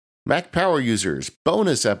Mac Power Users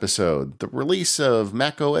bonus episode, the release of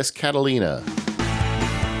macOS Catalina.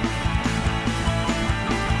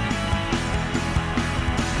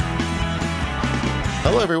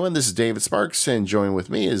 Hello everyone, this is David Sparks, and joining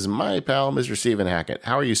with me is my pal, Mr. Stephen Hackett.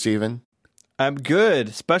 How are you, Stephen? I'm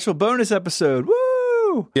good. Special bonus episode.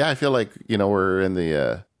 Woo! Yeah, I feel like, we're in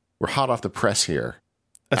the, we're hot off the press here.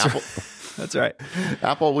 That's Apple. right. That's right.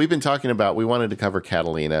 Apple, we've been talking about, we wanted to cover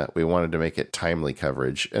Catalina. We wanted to make it timely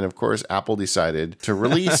coverage. And of course, Apple decided to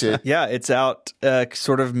release it. Yeah, it's out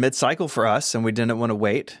sort of mid-cycle for us, and we didn't want to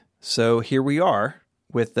wait. So here we are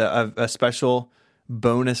with a special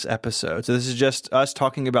bonus episode. So this is just us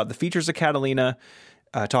talking about the features of Catalina,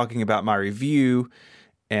 talking about my review,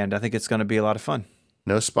 and I think it's going to be a lot of fun.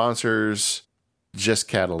 No sponsors, just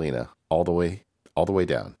Catalina, all the way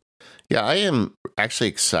down. Yeah, I am actually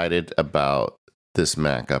excited about this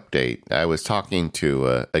Mac update. I was talking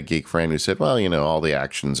to a geek friend who said, well, all the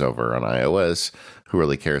action's over on iOS. Who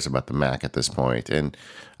really cares about the Mac at this point? And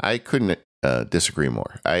I couldn't disagree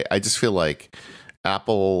more. I just feel like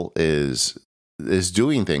Apple is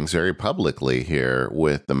doing things very publicly here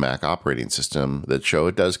with the Mac operating system that show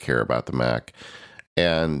it does care about the Mac.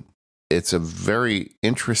 And it's a very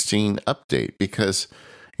interesting update because,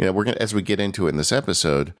 we're going to, as we get into it in this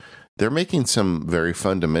episode, they're making some very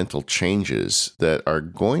fundamental changes that are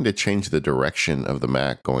going to change the direction of the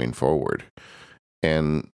Mac going forward.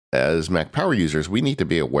 And as Mac Power users, we need to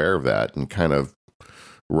be aware of that and kind of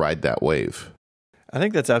ride that wave. I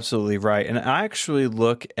think that's absolutely right. And I actually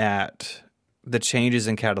look at the changes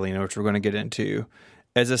in Catalina, which we're going to get into,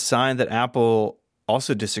 as a sign that Apple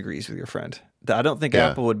also disagrees with your friend. I don't think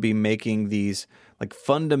Apple would be making these like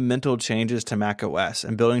fundamental changes to macOS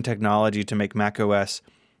and building technology to make macOS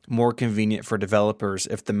more convenient for developers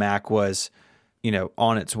if the Mac was,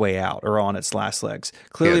 on its way out or on its last legs.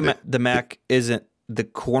 Clearly, the Mac isn't the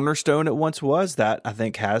cornerstone it once was. That, I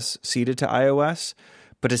think, has ceded to iOS.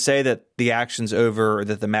 But to say that the action's over or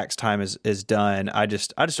that the Mac's time is done, I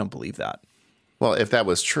just don't believe that. Well, if that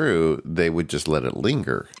was true, they would just let it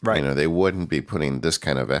linger. Right. They wouldn't be putting this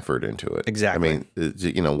kind of effort into it. Exactly. I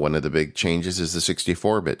mean, one of the big changes is the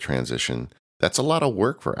 64-bit transition. That's a lot of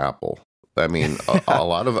work for Apple. I mean, a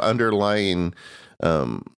lot of underlying,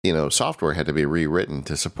 software had to be rewritten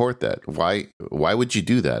to support that. Why would you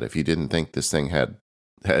do that if you didn't think this thing had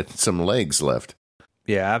some legs left?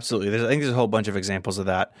 Yeah, absolutely. I think there's a whole bunch of examples of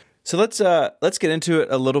that. So let's get into it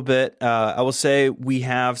a little bit. I will say we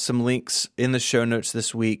have some links in the show notes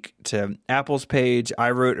this week to Apple's page.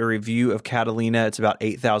 I wrote a review of Catalina. It's about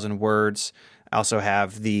 8,000 words. I also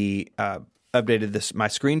have the updated my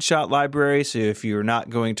screenshot library. So if you're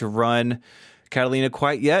not going to run Catalina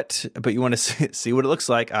quite yet, but you want to see what it looks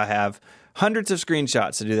like, I have hundreds of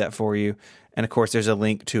screenshots to do that for you. And of course, there's a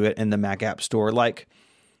link to it in the Mac App Store. Like,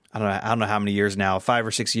 I don't know how many years now, 5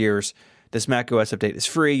 or 6 years. This macOS update is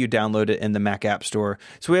free. You download it in the Mac App Store.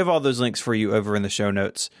 So we have all those links for you over in the show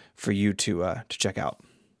notes for you to check out.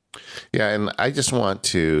 Yeah, and I just want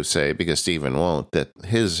to say, because Stephen won't, that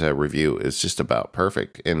his review is just about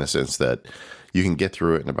perfect in the sense that you can get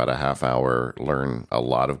through it in about a half hour, learn a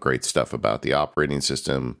lot of great stuff about the operating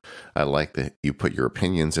system. I like that you put your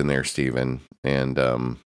opinions in there, Stephen, and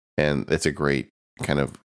it's a great kind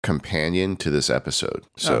of companion to this episode.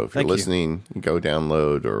 So if you're listening, go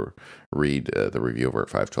download or read the review over at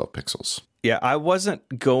 512 Pixels. Yeah, I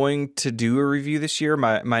wasn't going to do a review this year.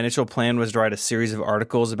 My initial plan was to write a series of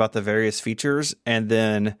articles about the various features, and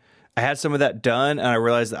then I had some of that done, and I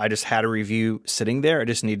realized that I just had a review sitting there. I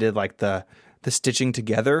just needed like the stitching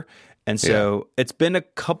together. And so It's been a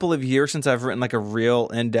couple of years since I've written like a real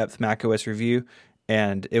in-depth macOS review,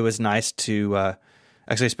 and it was nice to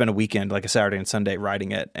actually spend a weekend, like a Saturday and Sunday,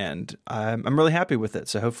 writing it, and I'm really happy with it.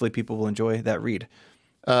 So hopefully people will enjoy that read.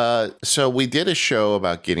 So we did a show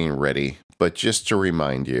about getting ready, but just to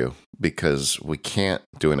remind you, because we can't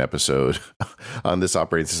do an episode on this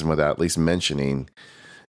operating system without at least mentioning,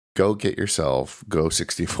 go get yourself Go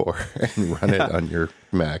 64 and run it on your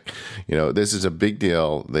Mac. This is a big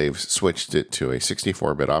deal. They've switched it to a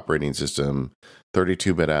 64-bit operating system.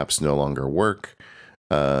 32-bit apps no longer work.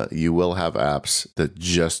 You will have apps that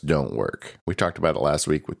just don't work. We talked about it last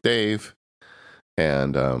week with Dave,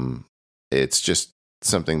 and it's just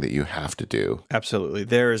something that you have to do. Absolutely.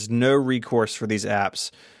 There is no recourse for these apps.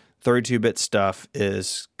 32-bit stuff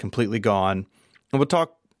is completely gone. And we'll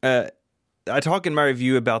talk, I talk in my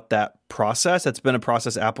review about that process. That's been a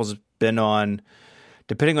process Apple's been on,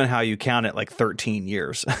 depending on how you count it, like 13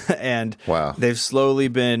 years. And wow. They've slowly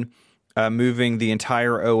been moving the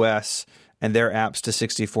entire OS and their apps to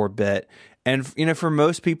 64-bit. And for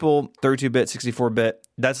most people, 32-bit, 64-bit,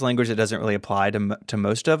 that's language that doesn't really apply to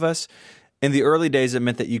most of us. In the early days, it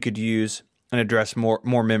meant that you could use and address more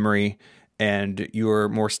memory, and you were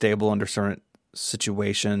more stable under certain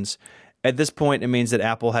situations. At this point, it means that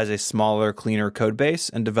Apple has a smaller, cleaner code base,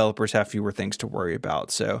 and developers have fewer things to worry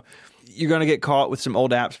about. So you're going to get caught with some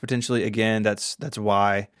old apps potentially. Again, that's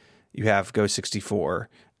why you have Go 64.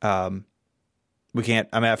 We can't.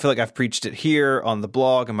 I mean, I feel like I've preached it here on the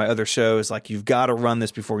blog and my other shows. Like, you've got to run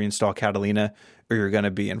this before you install Catalina, or you're going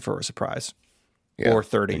to be in for a surprise. Yeah. Or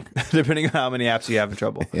 30, depending on how many apps you have in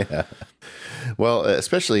trouble. Yeah. Well,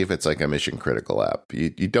 especially if it's like a mission critical app.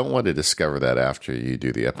 You don't want to discover that after you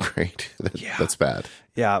do the upgrade. That's bad.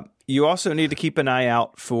 Yeah. You also need to keep an eye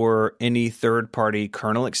out for any third-party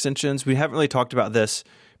kernel extensions. We haven't really talked about this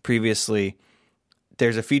previously.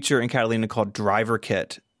 There's a feature in Catalina called Driver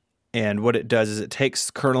Kit. And what it does is it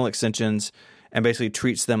takes kernel extensions and basically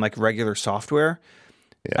treats them like regular software.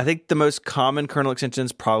 Yeah. I think the most common kernel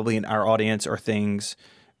extensions probably in our audience are things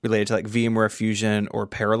related to like VMware Fusion or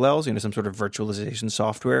Parallels, some sort of virtualization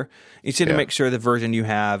software. You need to make sure the version you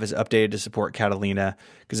have is updated to support Catalina,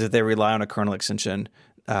 because if they rely on a kernel extension,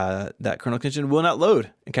 that kernel extension will not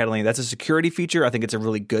load in Catalina. That's a security feature. I think it's a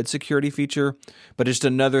really good security feature, but just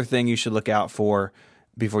another thing you should look out for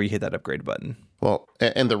before you hit that upgrade button. Well,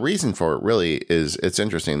 and the reason for it really is, it's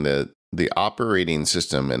interesting that the operating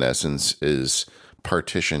system in essence is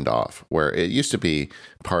partitioned off, where it used to be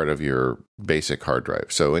part of your basic hard drive.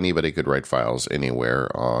 So anybody could write files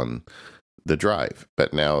anywhere on the drive.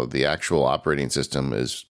 But now the actual operating system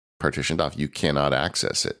is partitioned off. You cannot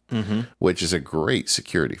access it, which is a great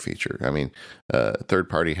security feature. I mean,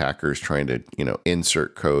 third-party hackers trying to,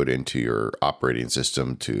 insert code into your operating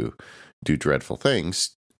system to do dreadful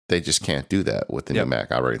things, they just can't do that with the new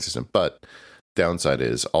Mac operating system. But downside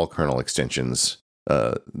is all kernel extensions,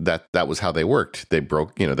 that was how they worked. They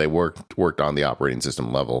broke, they worked on the operating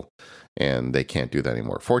system level, and they can't do that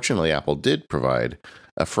anymore. Fortunately, Apple did provide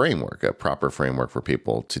a proper framework for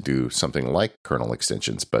people to do something like kernel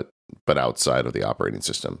extensions, but outside of the operating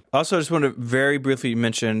system. Also, I just want to very briefly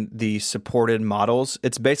mention the supported models.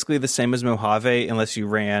 It's basically the same as Mojave, unless you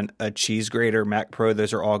ran a cheese grater Mac Pro.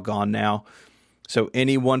 Those are all gone now. So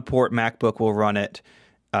any one-port MacBook will run it.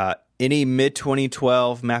 Any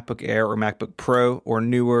mid-2012 MacBook Air or MacBook Pro or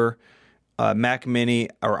newer, Mac Mini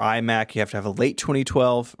or iMac, you have to have a late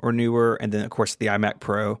 2012 or newer, and then, of course, the iMac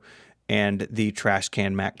Pro and the trash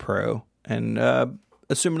can Mac Pro, and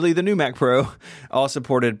assumedly the new Mac Pro, all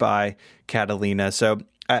supported by Catalina. So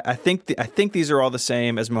I think these are all the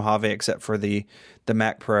same as Mojave, except for the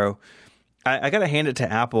Mac Pro. I got to hand it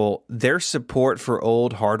to Apple. Their support for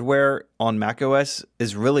old hardware on macOS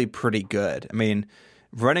is really pretty good. I mean,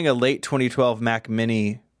 running a late 2012 Mac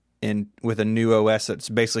Mini with a new OS that's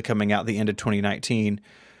basically coming out the end of 2019,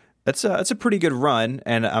 that's a pretty good run,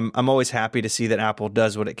 and I'm always happy to see that Apple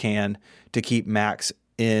does what it can to keep Macs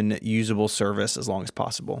in usable service as long as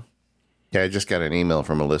possible. Yeah, I just got an email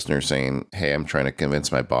from a listener saying, "Hey, I'm trying to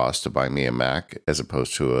convince my boss to buy me a Mac as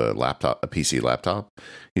opposed to a PC laptop."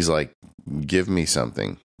 He's like, "Give me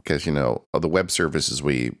something, because the web services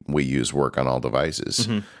we use work on all devices."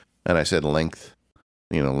 And I said, length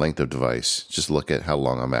of device. Just look at how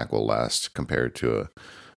long a Mac will last compared to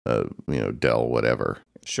a Dell whatever.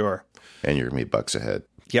 Sure. And you're going to be bucks ahead.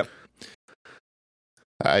 Yep.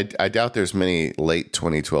 I doubt there's many late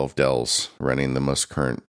 2012 Dells running the most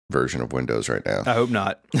current version of Windows right now. I hope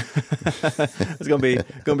not. It's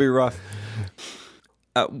gonna be rough.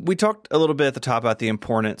 We talked a little bit at the top about the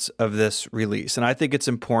importance of this release, and I think it's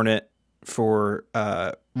important for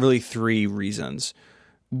really three reasons.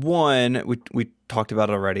 One, we talked about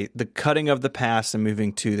it already, the cutting of the past and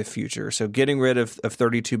moving to the future. So getting rid of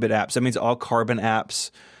 32-bit apps. That means all Carbon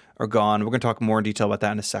apps are gone. We're going to talk more in detail about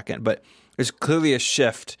that in a second. But there's clearly a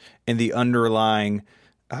shift in the underlying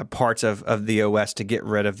parts of the OS to get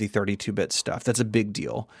rid of the 32-bit stuff. That's a big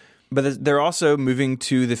deal. But they're also moving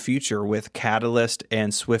to the future with Catalyst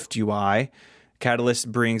and Swift UI. Catalyst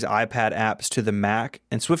brings iPad apps to the Mac,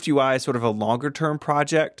 and Swift UI is sort of a longer-term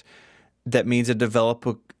project. That means a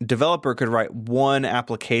developer could write one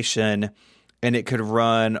application and it could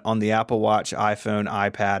run on the Apple Watch, iPhone,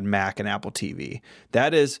 iPad, Mac, and Apple TV.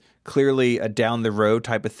 That is clearly a down the road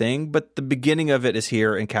type of thing, but the beginning of it is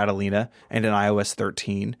here in Catalina and in iOS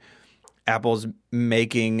 13. Apple's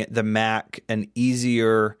making the Mac an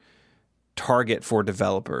easier target for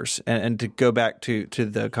developers. And to go back to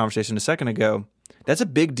the conversation a second ago, that's a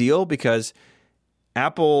big deal because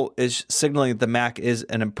Apple is signaling that the Mac is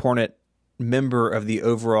an important member of the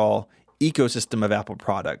overall ecosystem of Apple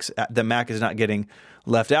products. The Mac is not getting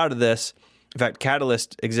left out of this. In fact,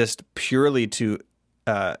 Catalyst exists purely to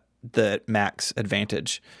the Mac's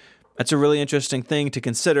advantage. That's a really interesting thing to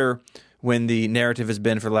consider when the narrative has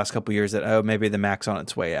been for the last couple of years that, oh, maybe the Mac's on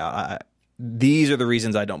its way out. These are the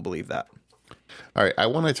reasons I don't believe that. All right, I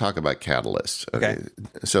want to talk about Catalyst. Okay.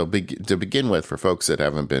 So to begin with, for folks that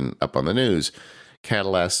haven't been up on the news,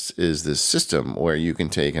 Catalyst is this system where you can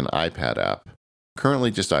take an iPad app,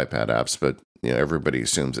 currently just iPad apps, but everybody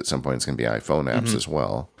assumes at some point it's going to be iPhone apps as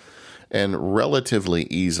well, and relatively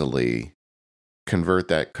easily convert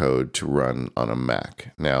that code to run on a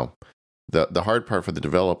Mac. Now, the hard part for the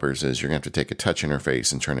developers is you're going to have to take a touch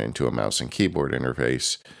interface and turn it into a mouse and keyboard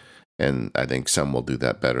interface, and I think some will do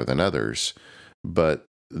that better than others. But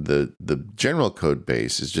the general code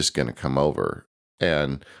base is just going to come over.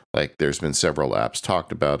 And like there's been several apps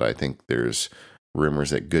talked about. I think there's rumors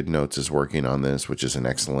that GoodNotes is working on this, which is an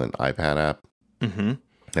excellent iPad app.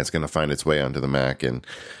 That's going to find its way onto the Mac.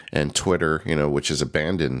 And Twitter, which has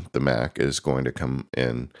abandoned the Mac, is going to come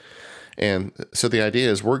in. And so the idea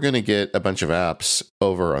is we're going to get a bunch of apps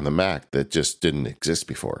over on the Mac that just didn't exist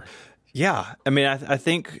before. Yeah. I mean, I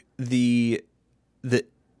think the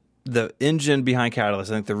engine behind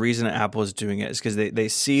Catalyst, I think the reason Apple is doing it is because they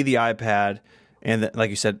see the iPad and, like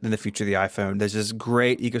you said, in the future, the iPhone. There's this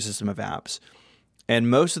great ecosystem of apps. And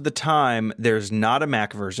most of the time, there's not a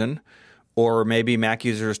Mac version, or maybe Mac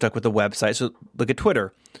users are stuck with the website. So look at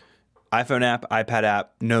Twitter. iPhone app, iPad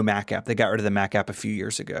app, no Mac app. They got rid of the Mac app a few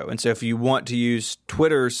years ago. And so if you want to use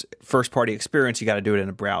Twitter's first-party experience, you got to do it in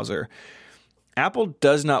a browser. Apple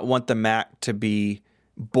does not want the Mac to be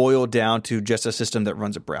boiled down to just a system that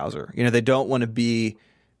runs a browser. They don't want to be,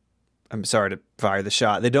 I'm sorry to fire the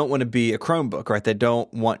shot, they don't want to be a Chromebook, right? They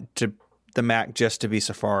don't want the Mac just to be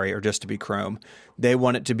Safari or just to be Chrome. They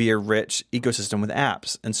want it to be a rich ecosystem with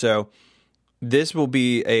apps. And so this will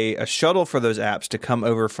be a shuttle for those apps to come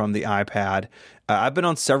over from the iPad. I've been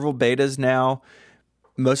on several betas now.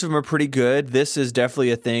 Most of them are pretty good. This is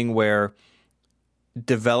definitely a thing where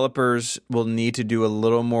developers will need to do a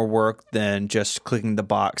little more work than just clicking the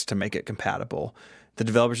box to make it compatible. The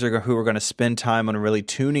developers who are going to spend time on really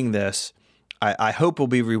tuning this, I hope will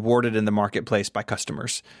be rewarded in the marketplace by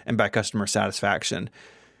customers and by customer satisfaction.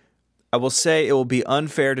 I will say it will be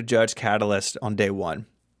unfair to judge Catalyst on day one.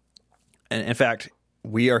 And in fact,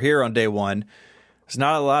 we are here on day one. There's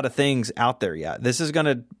not a lot of things out there yet. This is going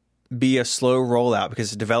to be a slow rollout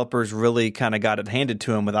because the developers really kind of got it handed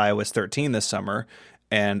to them with iOS 13 this summer.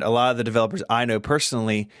 And a lot of the developers I know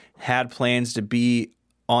personally had plans to be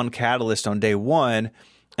on Catalyst on day one,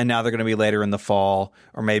 and now they're going to be later in the fall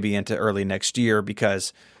or maybe into early next year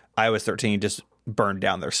because iOS 13 just burned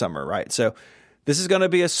down their summer, right? So this is going to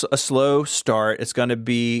be a slow start. It's going to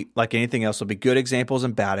be like anything else. There'll be good examples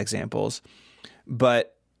and bad examples.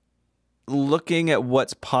 But looking at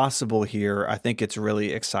what's possible here, I think it's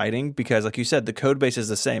really exciting because, like you said, the code base is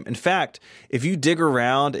the same. In fact, if you dig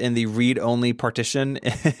around in the read-only partition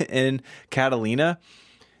in Catalina,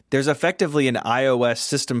 there's effectively an iOS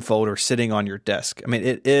system folder sitting on your desk. I mean,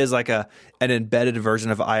 it is like an embedded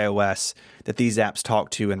version of iOS that these apps talk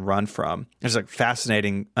to and run from. There's like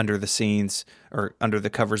fascinating under the scenes or under the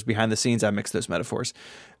covers behind the scenes. I mix those metaphors.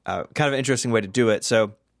 Kind of an interesting way to do it.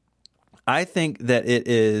 So I think that it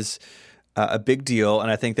is a big deal,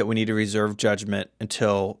 and I think that we need to reserve judgment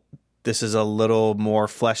until this is a little more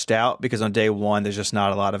fleshed out because on day one, there's just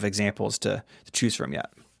not a lot of examples to choose from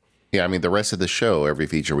yet. Yeah, I mean, the rest of the show, every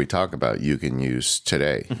feature we talk about, you can use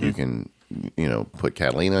today. You can, put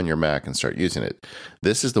Catalina on your Mac and start using it.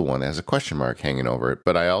 This is the one that has a question mark hanging over it.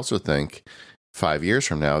 But I also think 5 years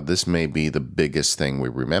from now, this may be the biggest thing we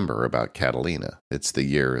remember about Catalina. It's the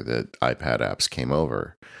year that iPad apps came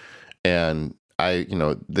over. And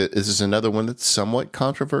this is another one that's somewhat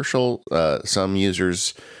controversial. Some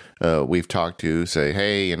users we've talked to say,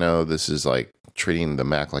 hey, this is like treating the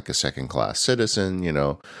Mac like a second-class citizen.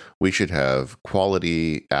 We should have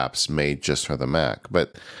quality apps made just for the Mac.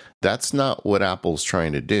 But that's not what Apple's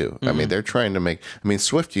trying to do. I mean, they're trying to make,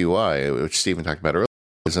 Swift UI, which Stephen talked about earlier,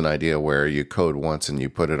 is an idea where you code once and you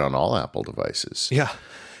put it on all Apple devices. Yeah.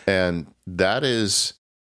 And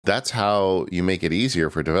that's how you make it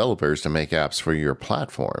easier for developers to make apps for your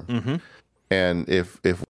platform. And if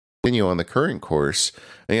we continue on the current course,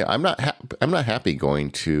 I'm not happy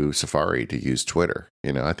going to Safari to use Twitter.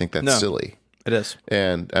 I think that's silly. It is.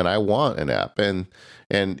 And I want an app. And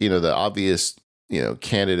the obvious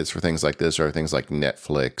candidates for things like this are things like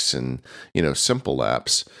Netflix and simple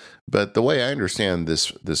apps. But the way I understand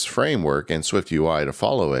this framework and Swift UI to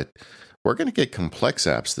follow it, we're going to get complex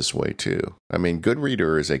apps this way too. I mean,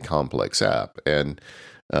 Goodreader is a complex app, and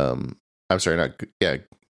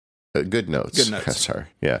Good Notes. Good Notes. Sorry.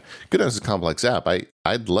 Yeah. Good Notes is a complex app.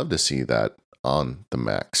 I'd love to see that on the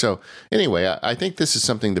Mac. So anyway, I think this is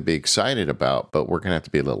something to be excited about, but we're going to have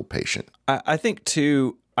to be a little patient. I think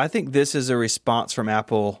this is a response from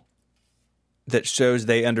Apple that shows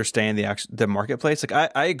they understand the marketplace.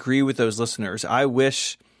 Like I agree with those listeners. I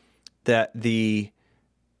wish that the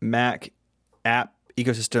Mac app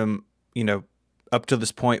ecosystem, up to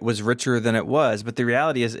this point was richer than it was. But the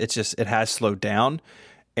reality is it has slowed down,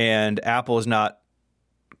 and Apple is not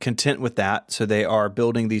content with that. So they are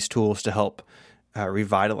building these tools to help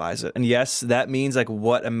revitalize it. And yes, that means like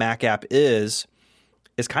what a Mac app is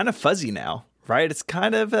kind of fuzzy now, right? It's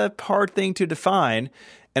kind of a hard thing to define.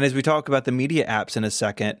 And as we talk about the media apps in a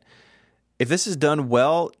second, if this is done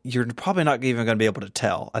well, you're probably not even going to be able to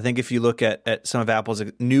tell. I think if you look at some of Apple's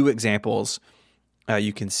new examples,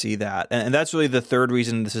 you can see that. And that's really the third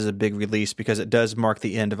reason this is a big release, because it does mark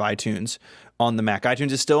the end of iTunes on the Mac.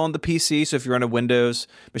 iTunes is still on the PC, so if you're on a Windows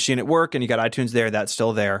machine at work and you got iTunes there, that's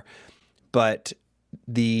still there. But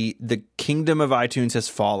the kingdom of iTunes has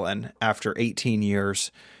fallen after 18 years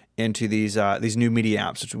into these new media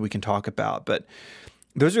apps, which we can talk about. But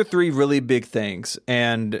those are three really big things.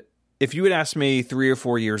 And if you had asked me 3 or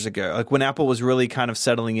 4 years ago, like when Apple was really kind of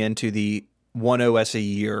settling into the one OS a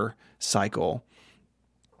year cycle,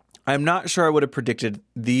 I'm not sure I would have predicted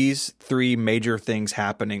these three major things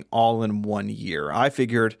happening all in 1 year. I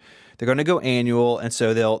figured they're going to go annual, and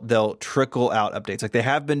so they'll trickle out updates like they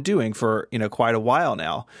have been doing for quite a while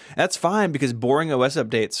now. That's fine, because boring OS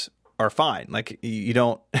updates are fine. Like you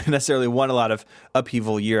don't necessarily want a lot of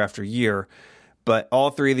upheaval year after year, but all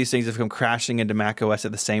three of these things have come crashing into macOS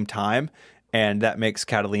at the same time, and that makes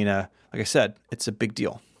Catalina, like I said, it's a big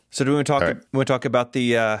deal. So do we want to talk about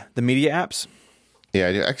the media apps?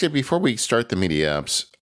 Yeah, actually, before we start the media apps,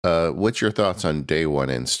 what's your thoughts on day one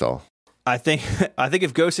install? I think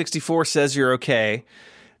if Go64 says you're okay,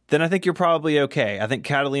 then I think you're probably okay. I think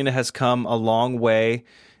Catalina has come a long way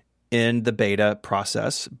in the beta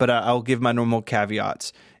process, but I'll give my normal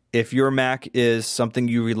caveats. If your Mac is something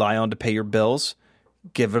you rely on to pay your bills,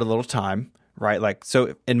 give it a little time, right? Like,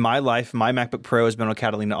 so in my life, my MacBook Pro has been on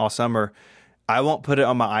Catalina all summer. I won't put it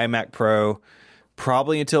on my iMac Pro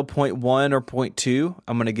probably until 0.1 or 0.2.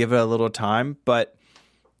 I'm going to give it a little time. But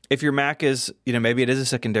if your Mac is, maybe it is a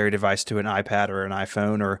secondary device to an iPad or an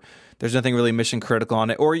iPhone, or there's nothing really mission critical on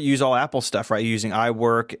it, or you use all Apple stuff, right? You're using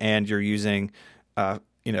iWork and you're using,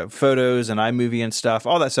 Photos and iMovie and stuff.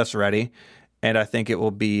 All that stuff's ready, and I think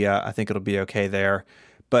it'll be okay there.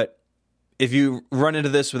 But if you run into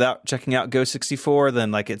this without checking out Go64,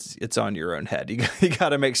 then like it's on your own head. You got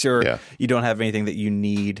to make sure you don't have anything that you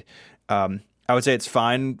need. I would say it's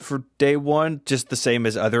fine for day one, just the same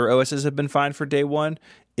as other OSs have been fine for day one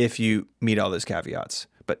if you meet all those caveats.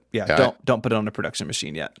 But don't put it on a production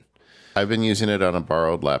machine yet. I've been using it on a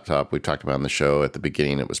borrowed laptop. We talked about on the show at the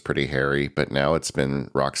beginning, it was pretty hairy, but now it's been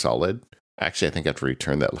rock solid. Actually, I think I have to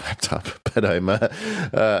return that laptop, but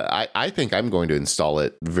I think I'm going to install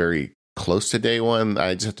it very close to day one.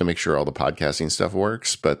 I just have to make sure all the podcasting stuff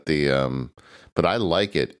works, but but I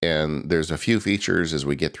like it. And there's a few features as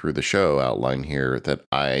we get through the show outline here that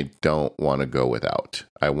I don't want to go without.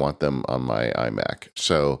 I want them on my iMac.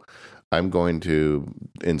 So I'm going to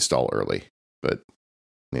install early, but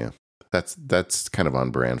yeah, that's kind of on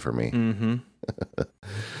brand for me. Mm-hmm.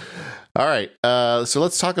 All right. So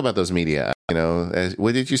let's talk about those media.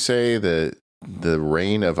 What did you say? The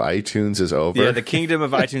reign of iTunes is over? Yeah, the kingdom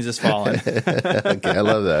of iTunes has fallen. Okay, I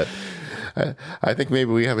love that. I think maybe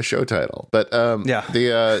we have a show title, but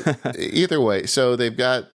either way, so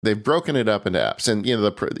they've broken it up into apps, and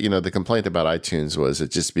the complaint about iTunes was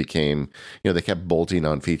it just became they kept bolting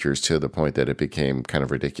on features to the point that it became kind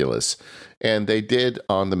of ridiculous, and they did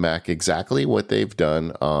on the Mac exactly what they've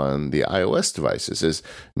done on the iOS devices. Is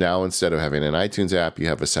now instead of having an iTunes app, you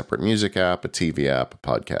have a separate music app, a TV app, a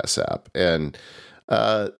podcast app, and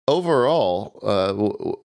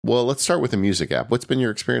overall. Well, let's start with the music app. What's been your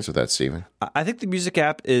experience with that, Stephen? I think the music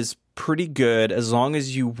app is pretty good as long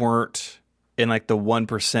as you weren't in like the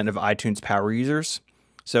 1% of iTunes power users.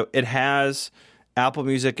 So it has Apple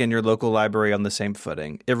Music and your local library on the same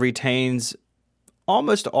footing. It retains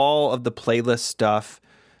almost all of the playlist stuff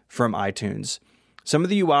from iTunes. Some of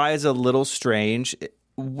the UI is a little strange.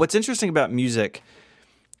 What's interesting about music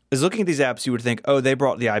is looking at these apps, you would think, oh, they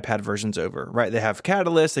brought the iPad versions over, right? They have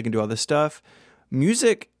Catalyst, they can do all this stuff.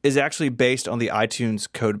 Music is actually based on the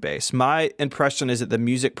iTunes code base. My impression is that the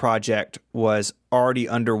music project was already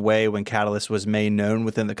underway when Catalyst was made known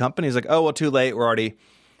within the company. It's like, oh, well, too late. We're already...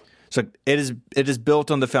 So it is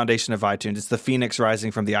built on the foundation of iTunes. It's the phoenix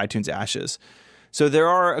rising from the iTunes ashes. So there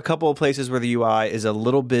are a couple of places where the UI is a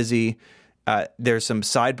little busy. There's some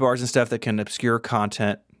sidebars and stuff that can obscure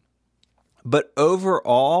content. But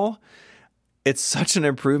overall, it's such an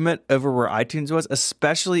improvement over where iTunes was,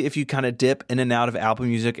 especially if you kind of dip in and out of Apple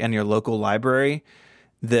Music and your local library.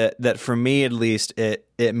 That for me at least, it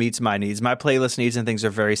meets my needs. My playlist needs and things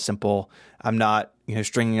are very simple. I'm not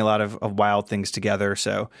stringing a lot of wild things together.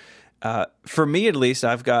 So for me at least,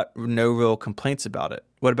 I've got no real complaints about it.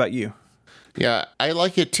 What about you? Yeah, I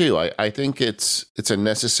like it too. I think it's a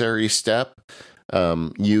necessary step.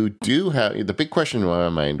 You do have the big question in my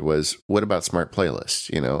mind was, what about smart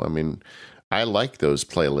playlists? I mean, I like those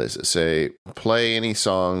playlists that say play any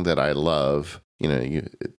song that I love.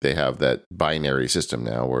 They have that binary system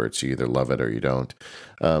now where it's you either love it or you don't.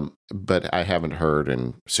 But I haven't heard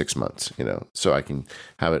in 6 months. So I can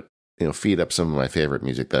have it feed up some of my favorite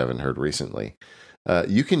music that I haven't heard recently.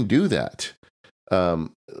 You can do that.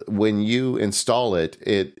 When you install it,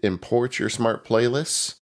 it imports your smart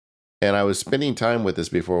playlists. And I was spending time with this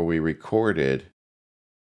before we recorded.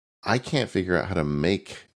 I can't figure out how to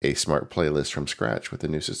make a smart playlist from scratch with the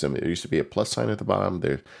new system. There used to be a plus sign at the bottom.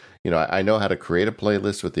 There, I know how to create a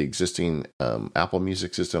playlist with the existing Apple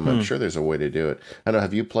Music system. I'm sure there's a way to do it. I don't know.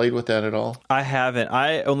 Have you played with that at all? I haven't.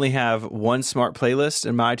 I only have one smart playlist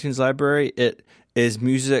in my iTunes library. It is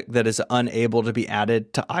music that is unable to be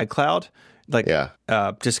added to iCloud.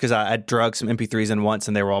 Just because I drug some MP3s in once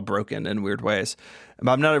and they were all broken in weird ways.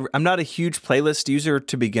 But I'm not a huge playlist user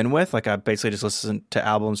to begin with. I basically just listen to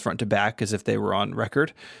albums front to back as if they were on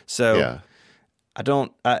record. So yeah. I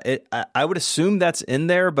don't. I would assume that's in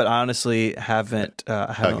there, but I honestly haven't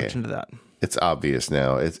looked into that. It's obvious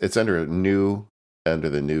now. It's under the new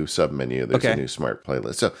submenu. There's a new smart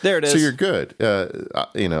playlist. So there it is. So you're good.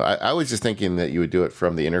 I was just thinking that you would do it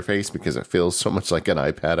from the interface because it feels so much like an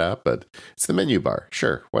iPad app, but it's the menu bar.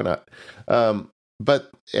 Sure, why not?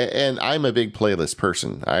 And I'm a big playlist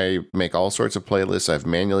person. I make all sorts of playlists. I've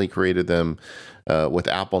manually created them. With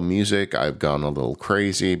Apple Music, I've gone a little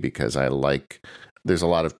crazy because there's a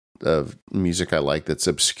lot of music I like that's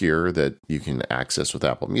obscure that you can access with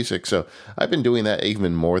Apple Music. So I've been doing that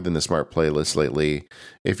even more than the smart playlist lately.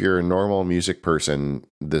 If you're a normal music person,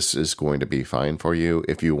 this is going to be fine for you.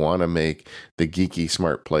 If you want to make the geeky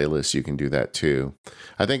smart playlist, you can do that too.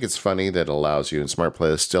 I think it's funny that it allows you, and smart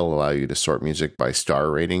playlists still allow you to sort music by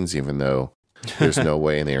star ratings, even though there's no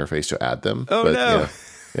way in the interface to add them. No.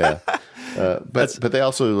 Yeah. But they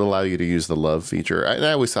also allow you to use the love feature. And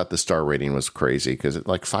I always thought the star rating was crazy because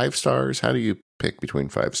 5 stars. How do you pick between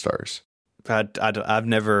 5 stars? I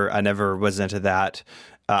never was into that.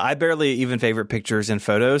 I barely even favorite pictures and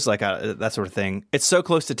photos, that sort of thing. It's so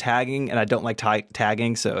close to tagging, and I don't like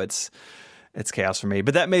tagging, so it's chaos for me.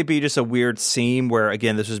 But that may be just a weird seam where,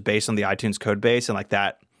 again, this was based on the iTunes code base, and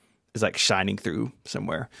that is shining through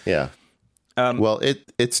somewhere. Yeah. Well,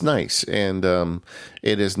 it's nice, and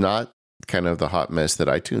it is not kind of the hot mess that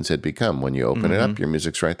iTunes had become. When you open it up, your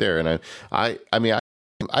music's right there. And I mean,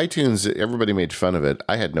 iTunes, everybody made fun of it.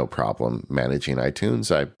 I had no problem managing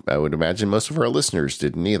iTunes. I would imagine most of our listeners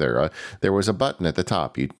didn't either. There was a button at the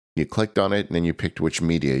top. You clicked on it, and then you picked which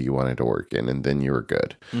media you wanted to work in, and then you were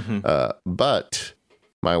good. But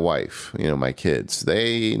my wife, my kids,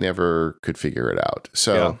 they never could figure it out.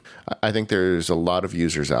 So yeah. I think there's a lot of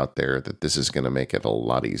users out there that this is going to make it a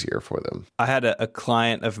lot easier for them. I had a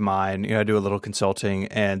client of mine, I do a little consulting,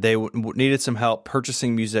 and they needed some help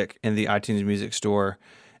purchasing music in the iTunes Music Store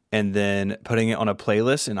and then putting it on a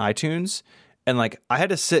playlist in iTunes. And I had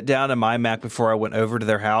to sit down in my Mac before I went over to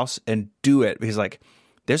their house and do it because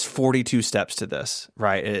there's 42 steps to this,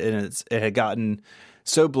 right? And it had gotten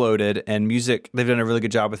so bloated, and music, they've done a really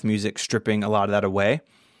good job with music stripping a lot of that away.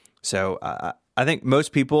 So I think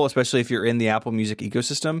most people, especially if you're in the Apple Music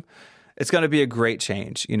ecosystem, it's going to be a great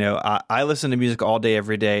change. I listen to music all day,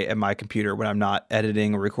 every day at my computer when I'm not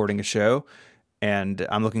editing or recording a show, and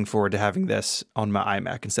I'm looking forward to having this on my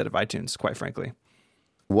iMac instead of iTunes, quite frankly.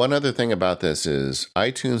 One other thing about this is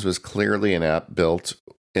iTunes was clearly an app built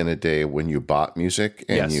in a day when you bought music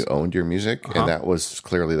and you owned your music, and that was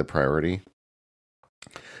clearly the priority.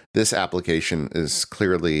 This application is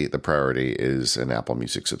clearly the priority is an Apple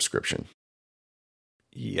Music subscription.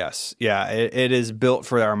 Yes. Yeah, it is built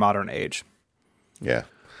for our modern age. Yeah.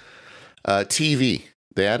 TV.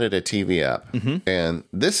 They added a TV app. And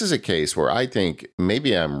this is a case where I think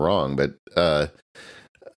maybe I'm wrong, but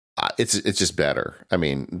it's just better. I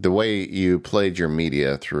mean, the way you played your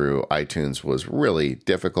media through iTunes was really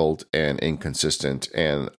difficult and inconsistent.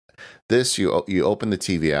 And this, you open the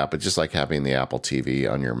TV app, it's just like having the Apple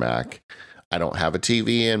TV on your Mac. I don't have a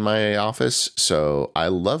TV in my office, so I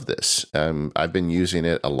love this. I've been using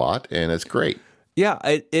it a lot, and it's great. Yeah,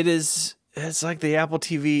 it is. It's like the Apple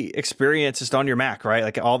TV experience just on your Mac, right?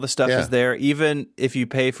 Like all the stuff is there. Even if you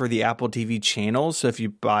pay for the Apple TV channels, so if you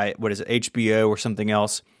buy, what is it, HBO or something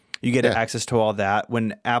else, you get access to all that.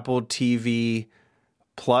 When Apple TV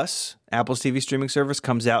Plus, Apple's TV streaming service,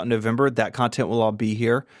 comes out in November, that content will all be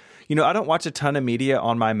here. I don't watch a ton of media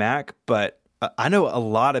on my Mac, but I know a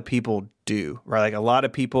lot of people do, right? Like a lot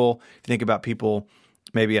of people, if you think about people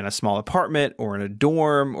maybe in a small apartment or in a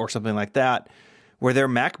dorm or something like that, where their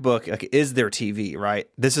MacBook is their TV, right?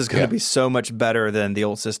 This is going to be so much better than the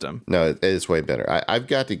old system. No, it is way better. I've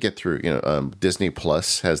got to get through, Disney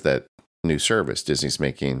Plus has that new service Disney's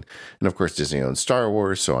making. And of course, Disney owns Star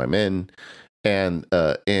Wars, so I'm in. And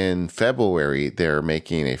in February, they're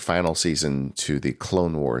making a final season to the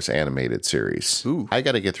Clone Wars animated series. Ooh. I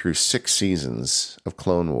got to get through 6 seasons of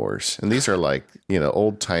Clone Wars. And these are like,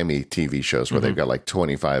 old-timey TV shows where they've got like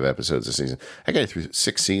 25 episodes a season. I got to get through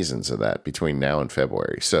 6 seasons of that between now and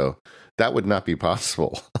February. So that would not be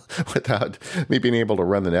possible without me being able to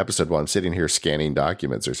run an episode while I'm sitting here scanning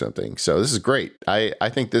documents or something. So this is great. I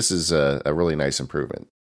think this is a really nice improvement.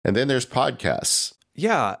 And then there's podcasts.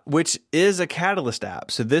 Yeah, which is a Catalyst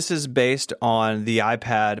app. So this is based on the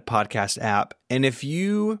iPad podcast app. And if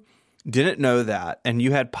you didn't know that and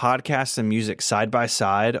you had podcasts and music side by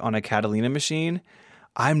side on a Catalina machine,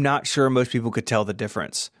 I'm not sure most people could tell the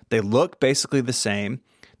difference. They look basically the same.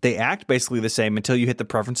 They act basically the same until you hit the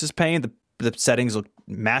preferences pane. The settings look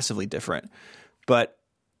massively different. But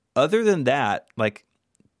other than that, like,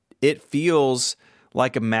 it feels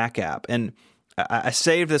like a Mac app. And I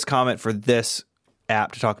saved this comment for this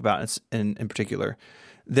app to talk about in particular.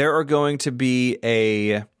 There are going to be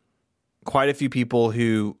quite a few people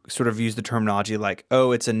who sort of use the terminology like,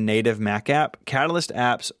 oh, it's a native Mac app. Catalyst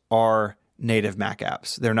apps are native Mac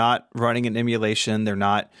apps. They're not running an emulation. They're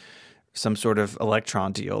not some sort of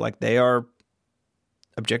Electron deal. Like, they are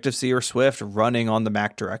Objective-C or Swift running on the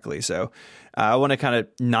Mac directly. So I want to kind of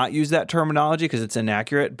not use that terminology because it's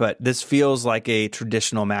inaccurate, but this feels like a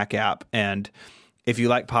traditional Mac app. And if you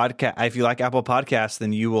like Apple Podcasts,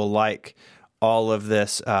 then you will like all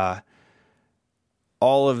those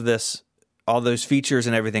features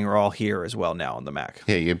and everything are all here as well now on the Mac.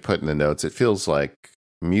 Yeah, you put in the notes, it feels like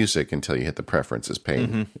music until you hit the preferences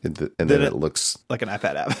pane, and then it looks like an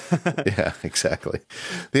iPad app. Yeah, exactly.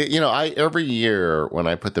 Every year when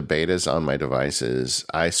I put the betas on my devices,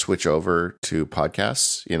 I switch over to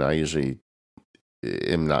podcasts. I usually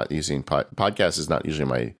am not using podcasts is not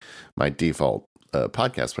usually my default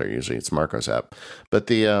podcast player. Usually it's macOS app, but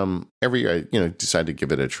the every year I decide to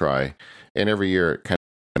give it a try, and every year it kind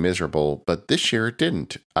of miserable. But this year it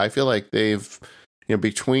didn't. I feel like they've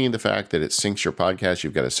between the fact that it syncs your podcast,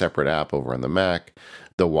 you've got a separate app over on the Mac.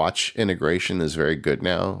 The watch integration is very good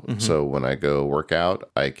now. So when I go work out,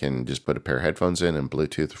 I can just put a pair of headphones in and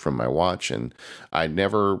Bluetooth from my watch, and I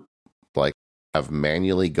never have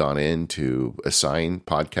manually gone in to assign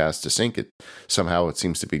podcasts to sync it. Somehow it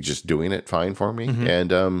seems to be just doing it fine for me.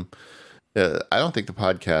 And I don't think the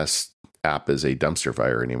podcast app is a dumpster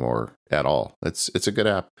fire anymore at all. It's a good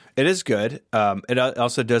app. It is good. It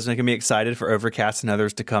also does make me excited for Overcast and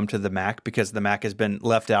others to come to the Mac, because the Mac has been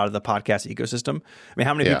left out of the podcast ecosystem. I mean,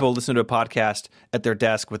 how many people listen to a podcast at their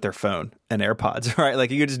desk with their phone and AirPods, right?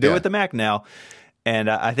 Like, you could just do it with the Mac now.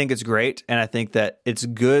 And I think it's great. And I think that it's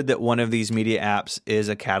good that one of these media apps is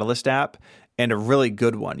a Catalyst app, and a really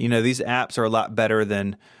good one. These apps are a lot better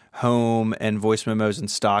than Home and voice memos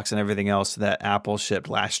and stocks and everything else that Apple shipped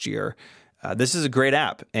last year. This is a great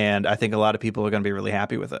app, and I think a lot of people are going to be really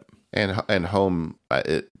happy with it. And Home,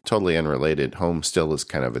 totally unrelated, Home still is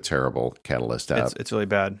kind of a terrible Catalyst app. It's really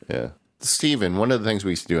bad. Yeah. Steven, one of the things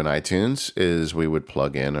we used to do in iTunes is we would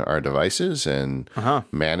plug in our devices and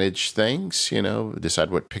manage things,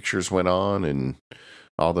 decide what pictures went on and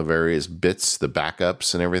all the various bits, the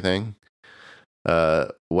backups and everything.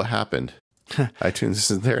 What happened? iTunes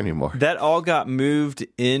isn't there anymore. That all got moved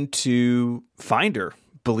into Finder,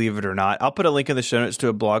 believe it or not. I'll put a link in the show notes to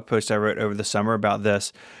a blog post I wrote over the summer about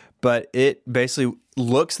this, but it basically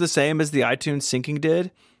looks the same as the iTunes syncing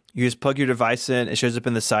did. You just plug your device in, it shows up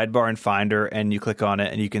in the sidebar in Finder, and you click on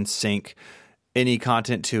it, and you can sync any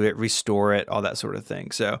content to it, restore it, all that sort of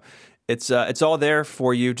thing. So it's all there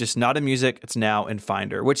for you, just not in music. It's now in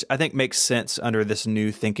Finder, which I think makes sense under this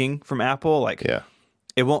new thinking from Apple.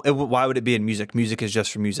 It won't. Why would it be in music? Music is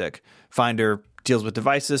just for music. Finder deals with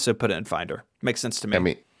devices, so put it in Finder. Makes sense to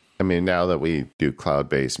me. I mean, now that we do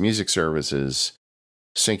cloud-based music services,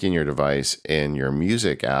 syncing your device in your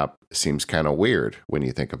music app seems kind of weird when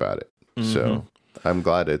you think about it. So I'm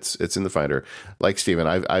glad it's in the Finder. Like Steven,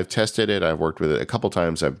 I've tested it. I've worked with it a couple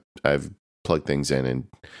times. I've plugged things in, and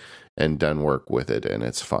and done work with it, and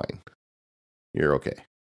it's fine. You're okay.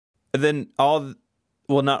 And then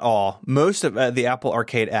not all, most of the Apple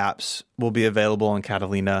Arcade apps will be available in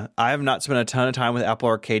Catalina. I have not spent a ton of time with Apple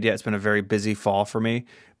Arcade yet. It's been a very busy fall for me,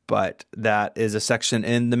 but that is a section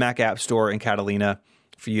in the Mac App Store in Catalina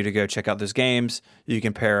for you to go check out those games. You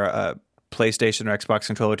can pair a PlayStation or Xbox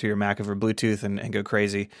controller to your Mac over Bluetooth and go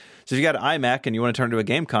crazy. So if you got an iMac and you want to turn to a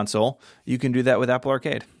game console, you can do that with Apple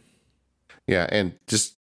Arcade. Yeah, and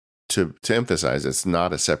just to emphasize, it's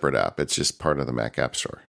not a separate app. It's just part of the Mac App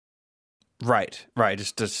Store. Right.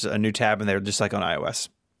 Just a new tab in there, just like on iOS.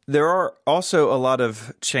 There are also a lot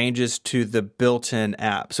of changes to the built-in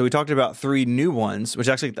app. So we talked about 3 new ones, which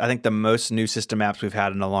actually I think the most new system apps we've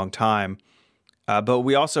had in a long time. But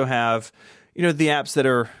we also have, the apps that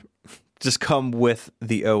are just come with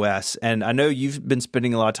the OS. And I know you've been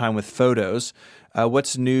spending a lot of time with Photos.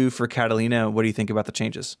 What's new for Catalina? What do you think about the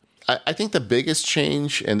changes? I think the biggest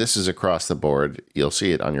change, and this is across the board, you'll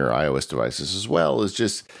see it on your iOS devices as well, is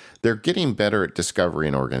just they're getting better at discovery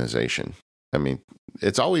and organization. I mean,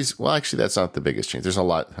 it's always, well, actually, that's not the biggest change. There's a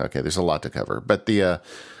lot to cover. But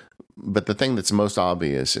the thing that's most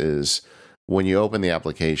obvious is when you open the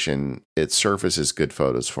application, it surfaces good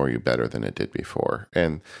photos for you better than it did before.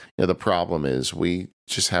 And the problem is we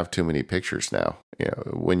just have too many pictures now.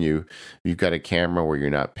 When you've got a camera where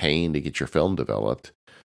you're not paying to get your film developed,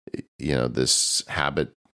 this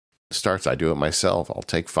habit starts. I do it myself. I'll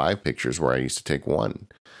take 5 pictures where I used to take 1.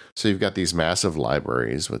 So you've got these massive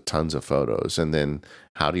libraries with tons of photos, and then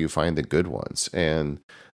how do you find the good ones? And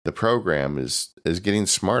the program is getting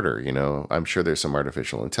smarter. I'm sure there's some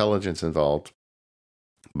artificial intelligence involved,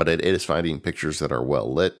 but it is finding pictures that are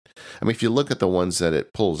well lit. I mean, if you look at the ones that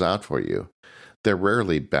it pulls out for you, they're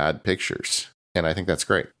rarely bad pictures. And I think that's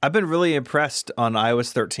great. I've been really impressed on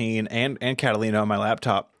iOS 13 and Catalina on my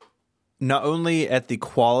laptop, not only at the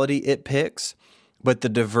quality it picks, but the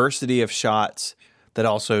diversity of shots that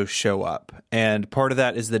also show up. And part of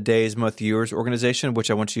that is the days, month, years organization, which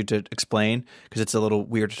I want you to explain because it's a little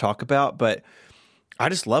weird to talk about. But I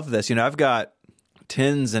just love this. I've got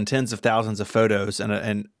tens and tens of thousands of photos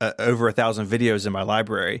and over 1,000 videos in my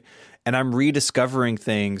library, and I'm rediscovering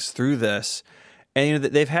things through this. And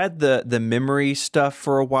they've had the memory stuff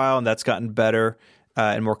for a while, and that's gotten better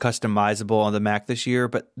and more customizable on the Mac this year.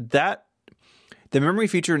 But the memory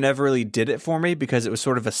feature never really did it for me because it was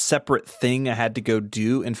sort of a separate thing I had to go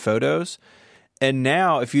do in Photos. And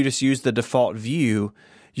now, if you just use the default view,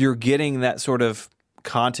 you're getting that sort of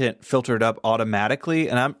content filtered up automatically,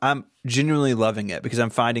 and I'm genuinely loving it because I'm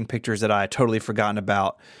finding pictures that I had totally forgotten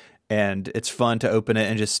about, and it's fun to open it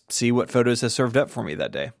and just see what Photos has served up for me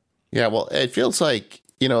that day. Yeah, well, it feels like,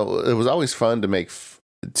 it was always fun to make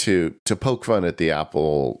to poke fun at the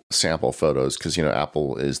Apple sample photos because,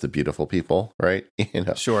 Apple is the beautiful people, right?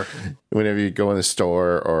 Sure. Whenever you go in the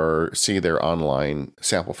store or see their online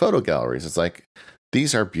sample photo galleries, it's like,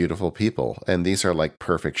 these are beautiful people and these are like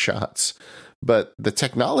perfect shots. But the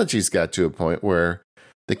technology's got to a point where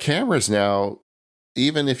the cameras now,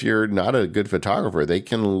 even if you're not a good photographer, they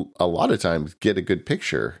can a lot of times get a good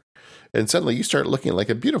picture. And suddenly you start looking like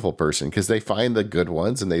a beautiful person because they find the good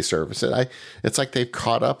ones and they surface it. It's like they've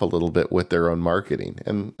caught up a little bit with their own marketing.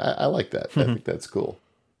 And I like that. I think that's cool.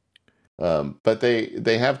 But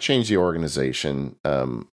they have changed the organization.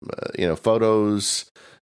 Photos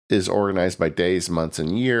is organized by days, months,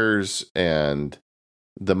 and years. And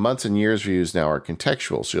the months and years views now are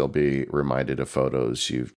contextual. So you'll be reminded of photos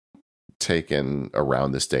you've taken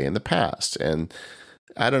around this day in the past. And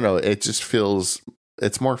I don't know, it just feels...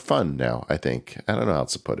 it's more fun now, I think. I don't know how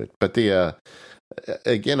else to put it. But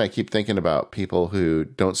again, I keep thinking about people who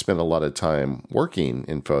don't spend a lot of time working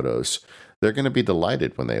in Photos. They're going to be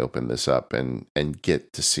delighted when they open this up and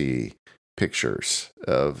get to see pictures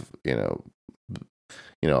of,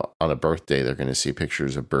 on a birthday, they're going to see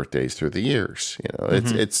pictures of birthdays through the years.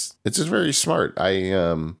 It's just very smart.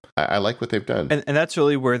 I like what they've done. And that's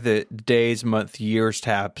really where the days, month, years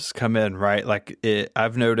tabs come in, right?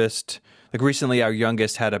 I've noticed... recently, our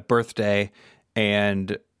youngest had a birthday,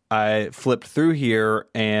 and I flipped through here,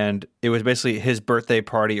 and it was basically his birthday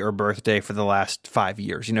party or birthday for the last 5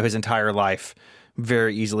 years. His entire life,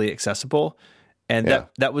 very easily accessible, and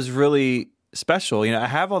that was really special. I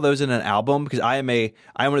have all those in an album because I am one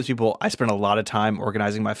of those people. I spend a lot of time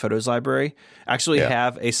organizing my photos library. I actually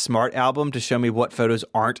have a smart album to show me what photos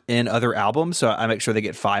aren't in other albums, so I make sure they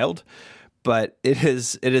get filed. But it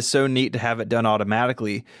is so neat to have it done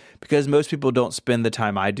automatically because most people don't spend the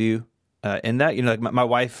time I do in that. My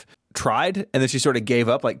wife tried and then she sort of gave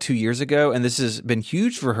up 2 years ago. And this has been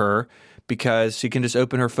huge for her because she can just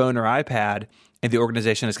open her phone or iPad and the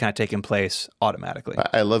organization has kind of taken place automatically.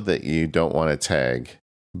 I love that you don't want to tag,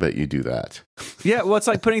 but you do that. Yeah, well, it's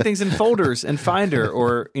like putting things in folders in Finder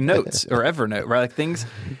or in Notes or Evernote, right? Like things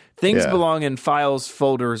belong in files,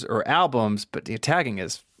 folders, or albums, but the tagging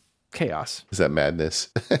is chaos. Is that madness?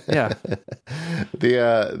 Yeah.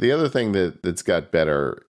 The other thing that's got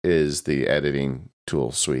better is the editing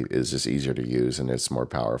tool suite is just easier to use and it's more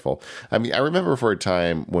powerful. I mean, I remember for a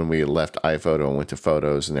time when we left iPhoto and went to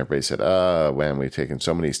Photos and everybody said, oh, man, we've taken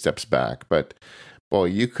so many steps back. But boy,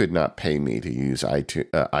 you could not pay me to use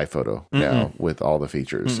iPhoto now with all the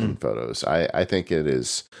features in Photos. I think it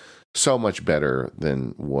is so much better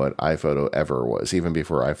than what iPhoto ever was, even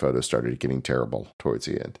before iPhoto started getting terrible towards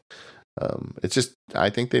the end. It's just, I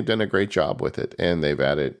think they've done a great job with it, and they've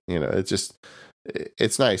added,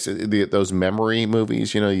 it's nice. Those memory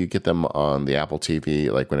movies, you get them on the Apple TV,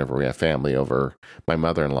 like whenever we have family over. My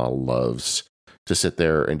mother-in-law loves to sit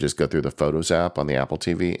there and just go through the Photos app on the Apple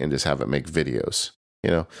TV and just have it make videos.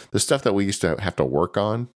 The stuff that we used to have to work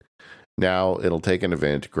on, now it'll take an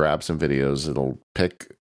event, grab some videos, it'll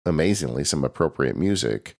pick amazingly some appropriate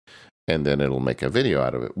music, and then it'll make a video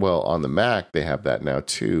out of it. Well, on the Mac, they have that now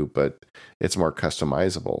too, but it's more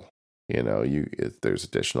customizable. There's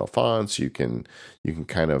additional fonts. You can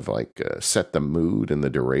kind of like set the mood and the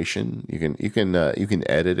duration. You can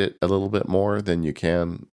edit it a little bit more than you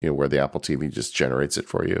can, where the Apple TV just generates it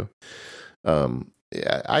for you.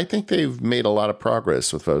 I think they've made a lot of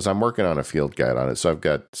progress with Photos. I'm working on a field guide on it, so I've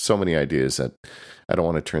got so many ideas that I don't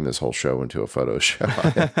want to turn this whole show into a photo show.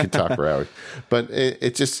 I could talk for hours, but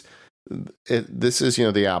this is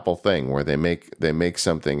the Apple thing where they make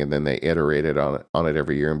something and then they iterate it on it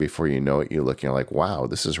every year, and before you know it, you're looking like, wow,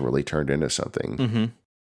 this has really turned into something. Mm-hmm.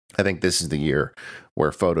 I think this is the year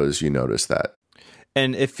where Photos, you notice that,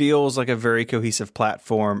 and it feels like a very cohesive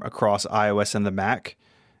platform across iOS and the Mac.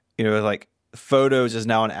 Like Photos is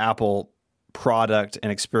now an Apple product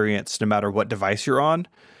and experience no matter what device you're on.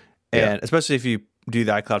 And especially if you do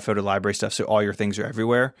the iCloud photo library stuff, so all your things are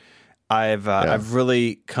everywhere. I've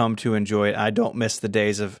really come to enjoy it. I don't miss the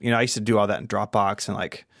days of, I used to do all that in Dropbox, and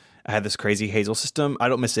like I had this crazy Hazel system. I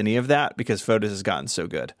don't miss any of that because Photos has gotten so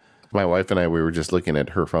good. My wife and I, we were just looking at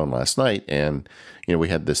her phone last night, and we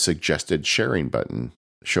had this suggested sharing button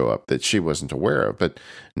show up that she wasn't aware of, but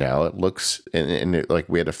now it looks like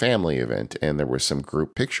we had a family event and there were some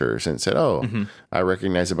group pictures and it said, I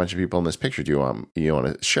recognize a bunch of people in this picture. Do you want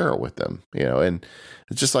to share it with them? And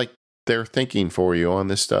it's just like they're thinking for you on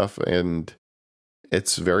this stuff, and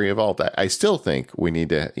it's very evolved. I still think we need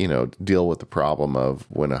to, deal with the problem of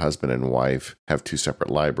when a husband and wife have two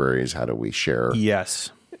separate libraries, how do we share?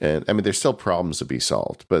 Yes. And I mean, there's still problems to be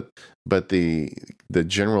solved, but the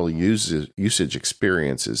general usage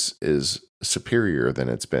experience is superior than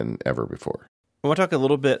it's been ever before. I want to talk a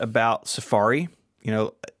little bit about Safari.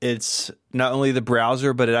 It's not only the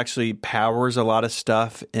browser, but it actually powers a lot of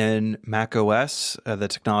stuff in macOS, the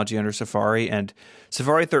technology under Safari. And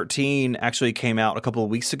Safari 13 actually came out a couple of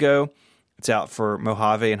weeks ago. It's out for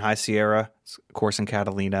Mojave and High Sierra, of course, in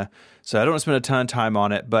Catalina. So I don't want to spend a ton of time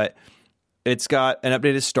on it, but it's got an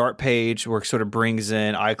updated start page where it sort of brings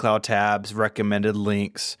in iCloud tabs, recommended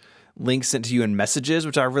links sent to you in messages,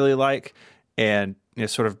 which I really like, and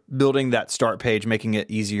sort of building that start page, making it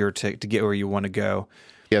easier to get where you want to go.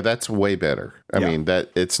 Yeah, that's way better. I mean, that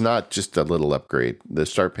it's not just a little upgrade. The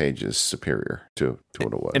start page is superior to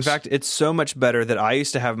what it was. In fact, it's so much better that I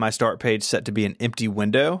used to have my start page set to be an empty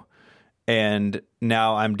window, and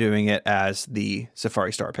now I'm doing it as the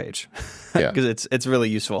Safari start page because it's really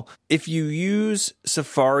useful. If you use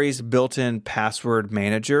Safari's built-in password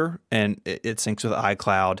manager and it syncs with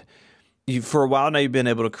iCloud, for a while now you've been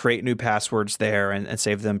able to create new passwords there and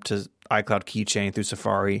save them to iCloud Keychain through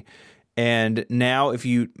Safari. And now if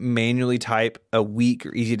you manually type a weak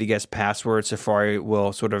or easy to guess password, Safari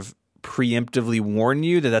will sort of preemptively warn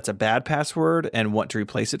you that that's a bad password and want to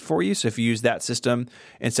replace it for you. So if you use that system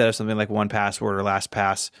instead of something like 1Password or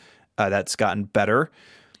LastPass, that's gotten better.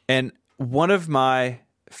 And one of my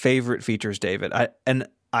favorite features, David,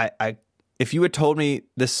 if you had told me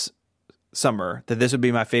this summer that this would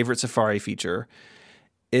be my favorite Safari feature,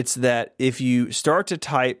 it's that if you start to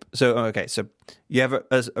type, so you have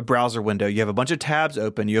a browser window, you have a bunch of tabs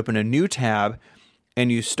open, you open a new tab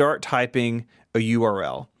and you start typing a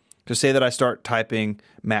URL. So say that I start typing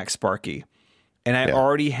MacSparky, and I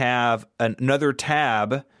already have another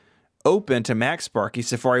tab open to MacSparky.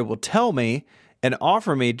 Safari will tell me and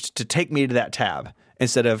offer me to take me to that tab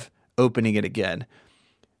instead of opening it again.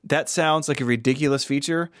 That sounds like a ridiculous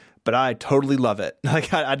feature, but I totally love it.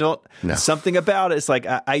 Like I don't, something about it. It's like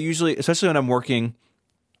I usually, especially when I'm working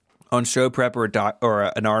on show prep or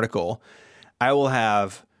an article, I will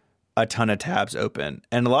have a ton of tabs open.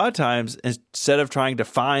 And a lot of times, instead of trying to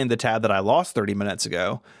find the tab that I lost 30 minutes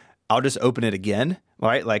ago, I'll just open it again,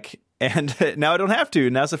 right? And now I don't have to.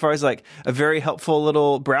 Now Safari's like a very helpful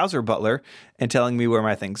little browser butler and telling me where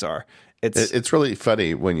my things are. It's really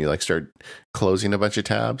funny when you start closing a bunch of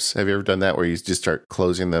tabs. Have you ever done that where you just start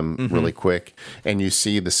closing them really quick and you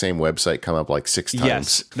see the same website come up 6 times?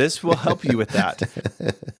 Yes, this will help you with that.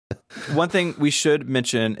 One thing we should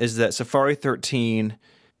mention is that Safari 13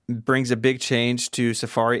 brings a big change to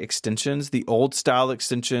Safari extensions. The old style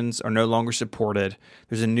extensions are no longer supported.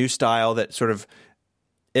 There's a new style that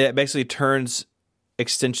it basically turns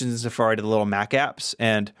extensions in Safari to the little Mac apps.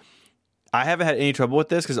 And I haven't had any trouble with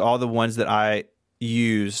this because all the ones that I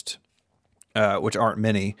used, which aren't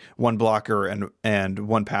many, OneBlocker and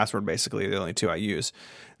 1Password, basically the only two I use,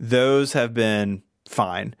 those have been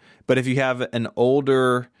fine. But if you have an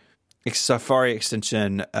older Safari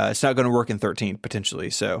extension, it's not going to work in 13 potentially.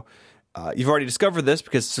 So you've already discovered this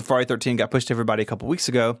because Safari 13 got pushed to everybody a couple weeks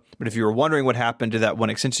ago. But if you were wondering what happened to that one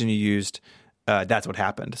extension you used, that's what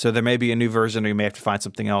happened. So there may be a new version, or you may have to find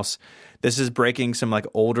something else. This is breaking some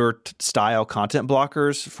older style content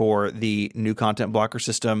blockers for the new content blocker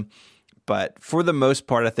system. But for the most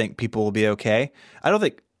part, I think people will be okay. I don't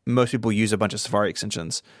think most people use a bunch of Safari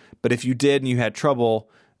extensions. But if you did and you had trouble,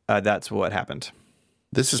 that's what happened.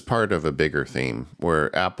 This is part of a bigger theme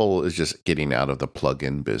where Apple is just getting out of the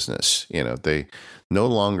plugin business. They no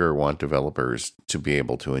longer want developers to be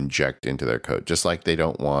able to inject into their code, just like they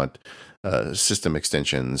don't want system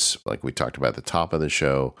extensions, like we talked about at the top of the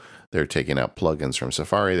show. They're taking out plugins from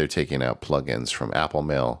Safari. They're taking out plugins from Apple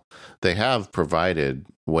Mail. They have provided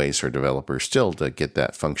ways for developers still to get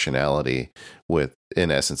that functionality with,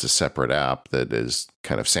 in essence, a separate app that is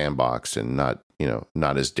kind of sandboxed and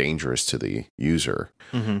not as dangerous to the user.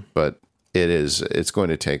 Mm-hmm. But it's going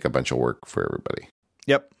to take a bunch of work for everybody.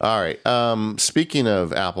 Yep. All right. Speaking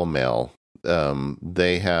of Apple Mail,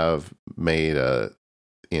 they have made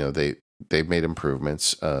they've made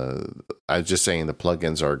improvements. I was just saying the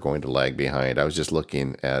plugins are going to lag behind. I was just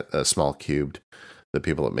looking at a Small Cubed, the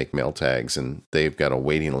people that make mail tags, and they've got a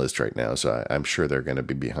waiting list right now. So I'm sure they're going to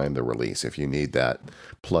be behind the release. If you need that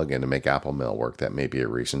plugin to make Apple Mail work, that may be a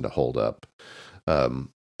reason to hold up.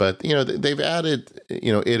 But they've added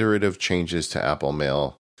iterative changes to Apple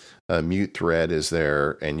Mail. Mute thread is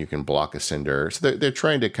there, and you can block a sender. So they're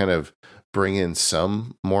trying to kind of bring in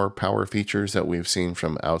some more power features that we've seen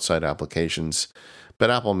from outside applications. But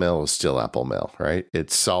Apple Mail is still Apple Mail, right?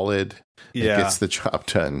 It's solid. Yeah. It gets the job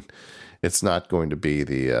done. It's not going to be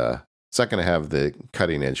it's not going to have the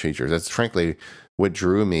cutting edge features. That's frankly what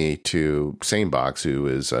drew me to SaneBox, who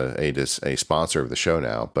is a sponsor of the show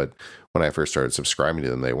now. But when I first started subscribing to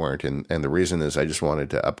them, they weren't. And the reason is I just wanted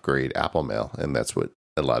to upgrade Apple Mail, and that's what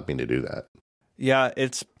allowed me to do that. Yeah,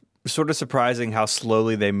 it's sort of surprising how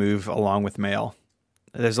slowly they move along with Mail.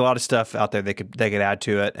 There's a lot of stuff out there they could add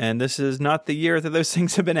to it, and this is not the year that those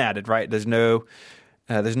things have been added, right? There's no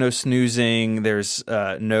snoozing. There's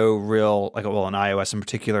no real in iOS in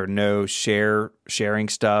particular, no sharing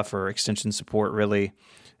stuff or extension support really.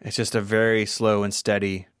 It's just a very slow and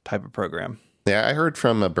steady type of program. Yeah, I heard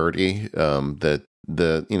from a birdie that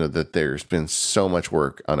that there's been so much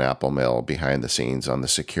work on Apple Mail behind the scenes on the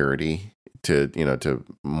security to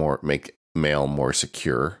make Mail more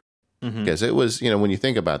secure. Mm-hmm. Because it was, when you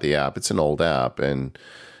think about the app, it's an old app, and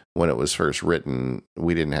when it was first written,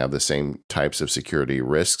 we didn't have the same types of security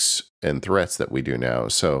risks and threats that we do now.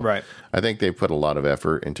 So right. I think they put a lot of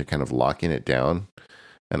effort into kind of locking it down,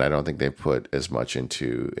 and I don't think they put as much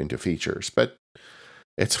into features, but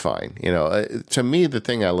it's fine. To me, the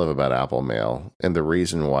thing I love about Apple Mail, and the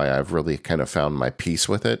reason why I've really kind of found my peace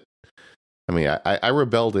with it, I mean, I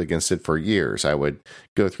rebelled against it for years. I would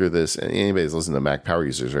go through this, and anybody who's listened to Mac Power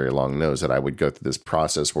Users very long knows that I would go through this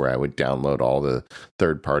process where I would download all the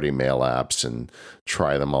third-party mail apps and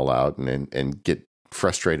try them all out and get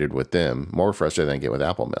frustrated with them, more frustrated than I get with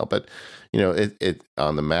Apple Mail. But, it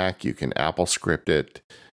on the Mac, you can Apple script it,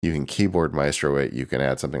 you can keyboard maestro it, you can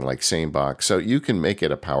add something like SaneBox. So you can make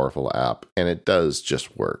it a powerful app, and it does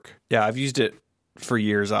just work. Yeah, I've used it for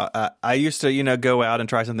years. I used to, go out and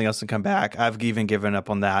try something else and come back. I've even given up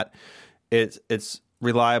on that. It's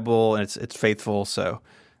reliable and it's faithful. So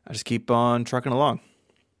I just keep on trucking along.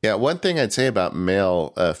 Yeah, one thing I'd say about Mail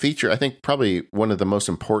feature, I think probably one of the most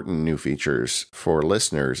important new features for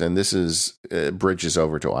listeners, and this is bridges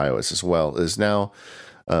over to iOS as well, is now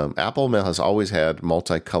Apple Mail has always had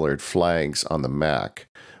multicolored flags on the Mac,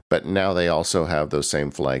 but now they also have those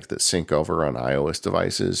same flags that sync over on iOS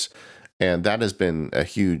devices. And that has been a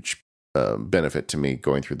huge benefit to me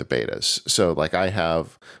going through the betas. So like I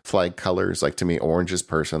have flag colors, like to me, orange is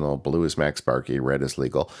personal, blue is Max Sparky, red is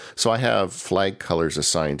legal. So I have flag colors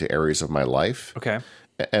assigned to areas of my life. Okay.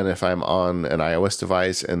 And if I'm on an iOS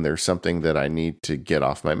device and there's something that I need to get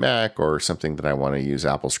off my Mac or something that I want to use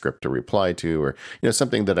AppleScript to reply to, or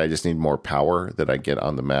something that I just need more power that I get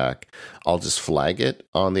on the Mac, I'll just flag it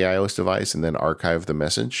on the iOS device and then archive the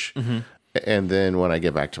message. Mm-hmm. And then when I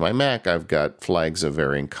get back to my Mac, I've got flags of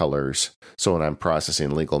varying colors. So when I'm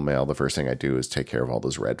processing legal mail, the first thing I do is take care of all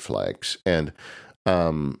those red flags. And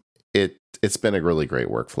it's been a really great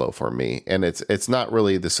workflow for me. And it's not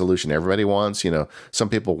really the solution everybody wants. Some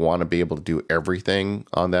people want to be able to do everything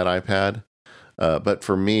on that iPad. But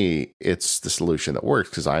for me, it's the solution that works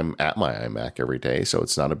because I'm at my iMac every day. So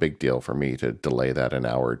it's not a big deal for me to delay that an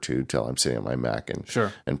hour or two till I'm sitting on my Mac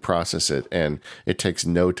and process it. And it takes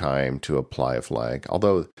no time to apply a flag.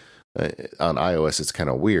 Although on iOS, it's kind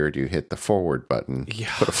of weird. You hit the forward button,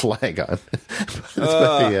 put a flag on.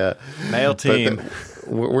 Mail team.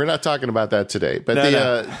 We're not talking about that today. But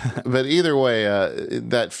but either way,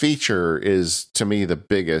 that feature is, to me, the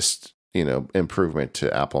biggest improvement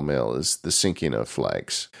to Apple Mail is the syncing of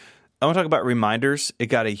flags. I want to talk about reminders. It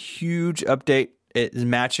got a huge update. It is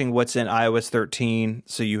matching what's in iOS 13.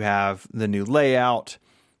 So you have the new layout.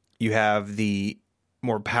 You have the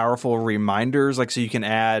more powerful reminders. So you can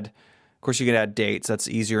add, of course, you can add dates. That's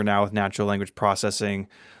easier now with natural language processing.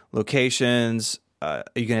 Locations.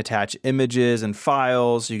 You can attach images and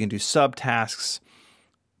files. You can do subtasks.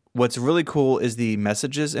 What's really cool is the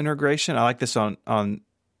messages integration. I like this on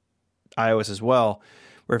iOS as well,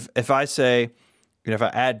 where if I say, if I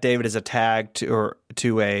add David as a tag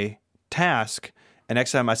to a task, and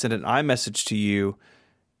next time I send an iMessage to you,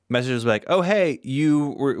 messages like, oh, hey,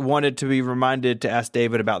 you wanted to be reminded to ask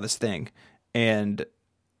David about this thing. And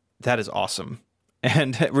that is awesome.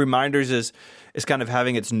 And reminders is kind of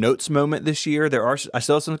having its notes moment this year. I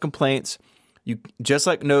still have some complaints. You just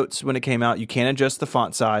like Notes when it came out, you can't adjust the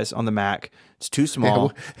font size on the Mac. It's too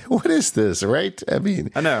small. Yeah, what is this, right?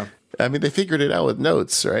 I know. They figured it out with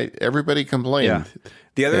Notes, right? Everybody complained.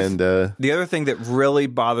 Yeah. The other thing that really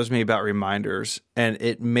bothers me about reminders, and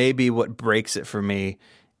it may be what breaks it for me,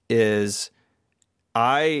 is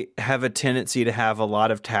I have a tendency to have a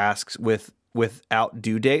lot of tasks without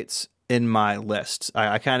due dates in my lists.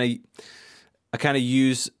 I kind of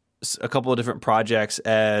use a couple of different projects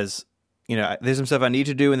as, there's some stuff I need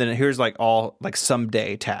to do, and then here's all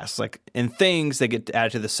someday tasks, and things that get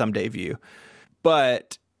added to the someday view.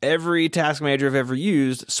 But every task manager I've ever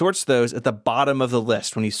used sorts those at the bottom of the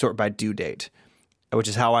list when you sort by due date, which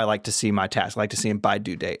is how I like to see my tasks. I like to see them by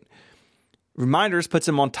due date. Reminders puts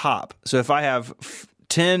them on top. So if I have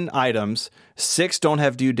 10 items, 6 don't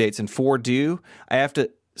have due dates and 4 do, I have to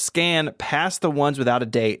scan past the ones without a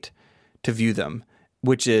date to view them,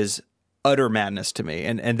 which is utter madness to me.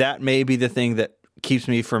 And that may be the thing that keeps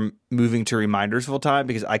me from moving to reminders full time,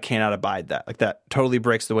 because I cannot abide that. That totally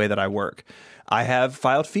breaks the way that I work. I have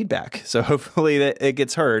filed feedback, so hopefully that it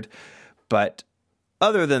gets heard. But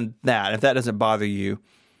other than that, if that doesn't bother you,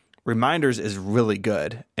 reminders is really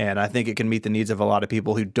good. And I think it can meet the needs of a lot of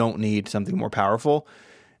people who don't need something more powerful.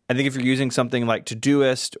 I think if you're using something like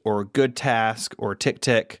Todoist or Good Task or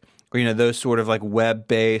TickTick, or those sort of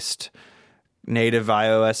web-based native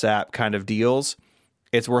iOS app kind of deals,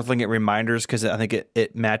 it's worth looking at reminders because I think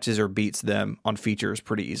it matches or beats them on features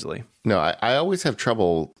pretty easily. No, I always have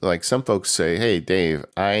trouble. Some folks say, hey, Dave,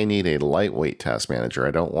 I need a lightweight task manager.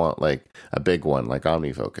 I don't want a big one like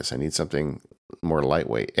OmniFocus. I need something more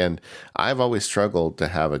lightweight. And I've always struggled to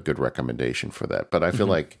have a good recommendation for that. But I feel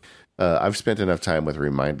like I've spent enough time with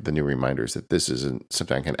the new reminders that this isn't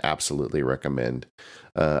something I can absolutely recommend.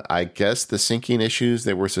 I guess the syncing issues,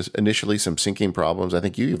 there were initially some syncing problems. I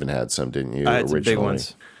think you even had some, didn't you? I had some big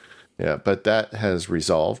ones. Yeah, but that has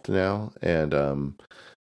resolved now. And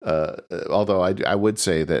although I would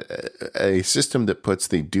say that a system that puts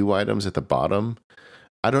the due items at the bottom,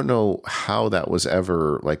 I don't know how that was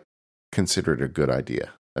ever considered a good idea.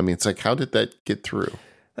 It's how did that get through?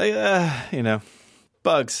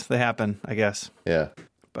 Bugs, they happen, I guess. Yeah.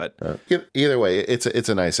 But either way, it's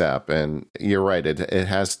a nice app, and you're right. It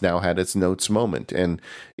has now had its Notes moment, and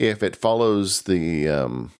if it follows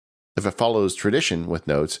tradition with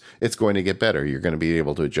Notes, it's going to get better. You're going to be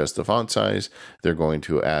able to adjust the font size. They're going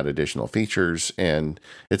to add additional features, and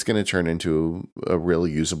it's going to turn into a real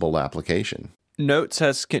usable application. Notes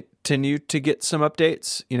has continued to get some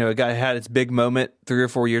updates. It had its big moment 3 or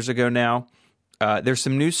 4 years ago now. There's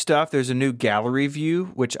some new stuff. There's a new gallery view,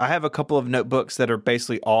 which I have a couple of notebooks that are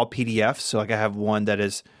basically all PDFs. So I have one that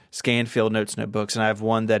is scan field notes notebooks, and I have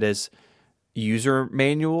one that is user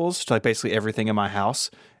manuals to like basically everything in my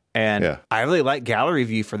house. And I really like gallery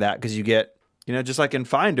view for that because you get, just like in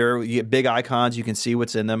Finder, you get big icons, you can see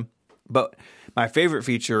what's in them. But my favorite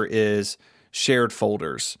feature is shared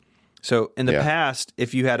folders. So in the past,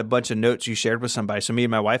 if you had a bunch of notes you shared with somebody, so me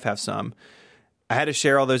and my wife have some, I had to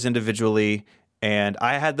share all those individually, and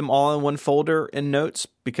I had them all in one folder in notes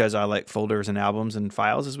because I like folders and albums and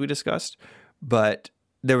files, as we discussed. But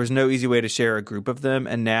there was no easy way to share a group of them,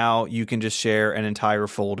 and now you can just share an entire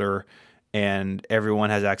folder, and everyone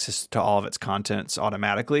has access to all of its contents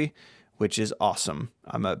automatically, which is awesome.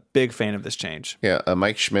 I'm a big fan of this change. Yeah,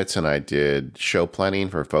 Mike Schmitz and I did show planning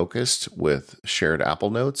for Focused with shared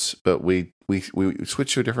Apple Notes, but we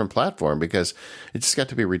switched to a different platform because it just got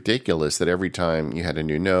to be ridiculous that every time you had a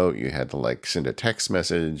new note, you had to like send a text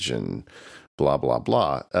message and blah, blah,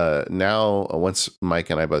 blah. Now, once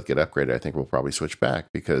Mike and I both get upgraded, I think we'll probably switch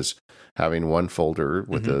back because having one folder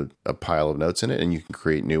with a pile of notes in it, and you can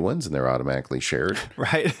create new ones and they're automatically shared.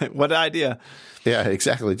 Right. What an idea. Yeah,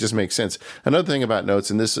 exactly. It just makes sense. Another thing about notes,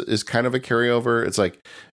 and this is kind of a carryover, it's like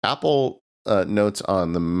Apple Notes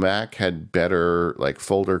on the Mac had better like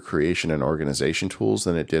folder creation and organization tools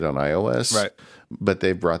than it did on iOS. Right. But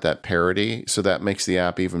they brought that parity. So that makes the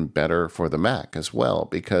app even better for the Mac as well,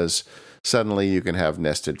 because suddenly you can have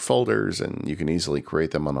nested folders and you can easily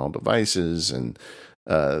create them on all devices. And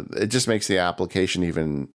it just makes the application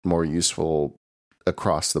even more useful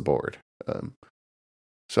across the board.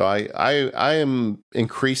 So I am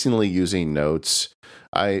increasingly using Notes.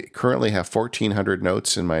 I currently have 1,400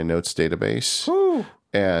 notes in my Notes database. Woo.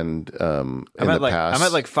 And I'm at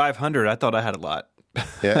like 500. I thought I had a lot.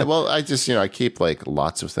 Yeah, well, I just, I keep like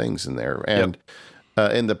lots of things in there. And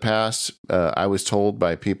in the past, I was told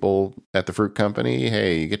by people at the fruit company,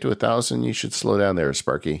 hey, you get to 1,000, you should slow down there,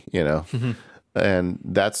 Sparky, And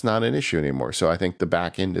that's not an issue anymore. So I think the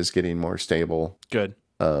back end is getting more stable. Good.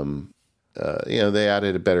 They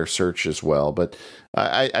added a better search as well. But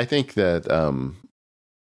I think that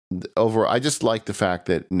overall, I just like the fact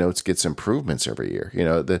that Notes gets improvements every year.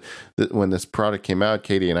 When this product came out,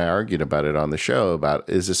 Katie and I argued about it on the show about,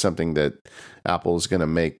 is this something that Apple is going to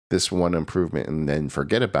make this one improvement and then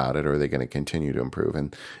forget about it, or are they going to continue to improve?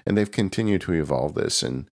 And they've continued to evolve this,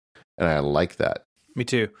 and I like that. Me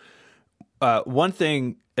too. One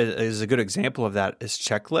thing is a good example of that is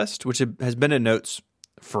Checklist, which has been in Notes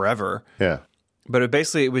forever. Yeah. But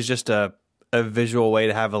it was just a visual way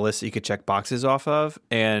to have a list that you could check boxes off of.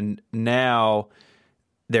 And now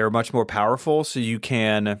they're much more powerful, so you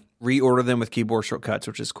can reorder them with keyboard shortcuts,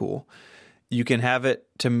 which is cool. You can have it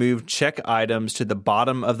to move check items to the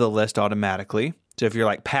bottom of the list automatically. So if you're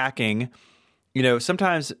like packing,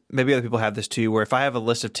 sometimes maybe other people have this too, where if I have a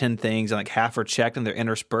list of 10 things and like half are checked and they're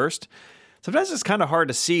interspersed, sometimes it's kind of hard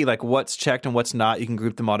to see like what's checked and what's not. You can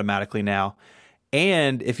group them automatically now.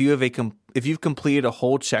 And if you've completed a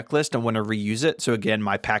whole checklist and want to reuse it, so again,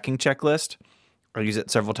 my packing checklist, I use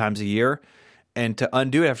it several times a year, and to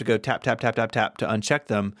undo it, I have to go tap, tap, tap, tap, tap to uncheck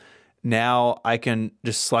them. Now I can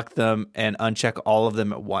just select them and uncheck all of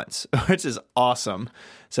them at once, which is awesome.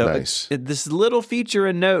 So nice. This little feature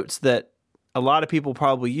in Notes that a lot of people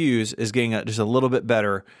probably use is getting just a little bit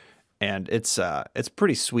better. And it's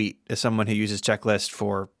pretty sweet as someone who uses Checklist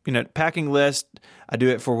for, packing list. I do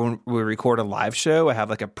it for when we record a live show. I have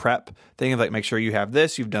like a prep thing of like, make sure you have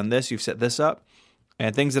this, you've done this, you've set this up.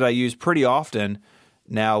 And things that I use pretty often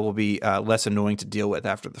now will be less annoying to deal with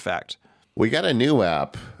after the fact. We got a new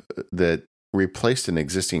app that replaced an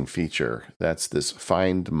existing feature. That's this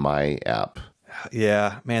Find My app.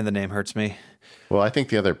 Yeah, man, the name hurts me. Well, I think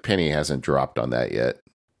the other penny hasn't dropped on that yet.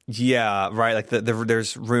 Yeah, right. Like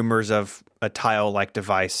there's rumors of a Tile-like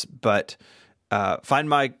device, but Find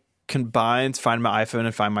My combines Find My iPhone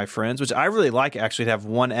and Find My Friends, which I really like actually, to have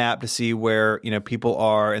one app to see where people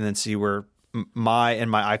are and then see where my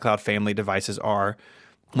and my iCloud family devices are.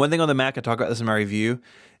 One thing on the Mac, I talk about this in my review,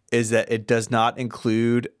 is that it does not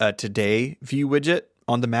include a Today View widget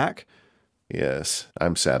on the Mac. Yes,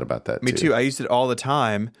 I'm sad about that. Me too. I used it all the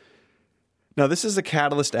time. Now, this is a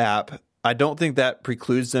Catalyst app. I don't think that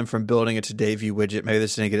precludes them from building a Today View widget. Maybe they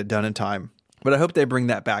just didn't get it done in time. But I hope they bring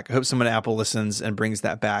that back. I hope someone at Apple listens and brings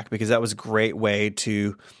that back, because that was a great way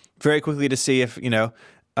to very quickly to see if,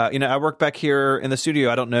 I work back here in the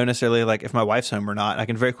studio. I don't know necessarily like if my wife's home or not. I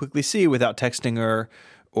can very quickly see without texting her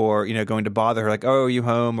or, going to bother her like, oh, are you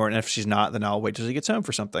home? Or and if she's not, then I'll wait till she gets home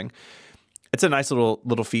for something. It's a nice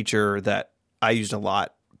little feature that I used a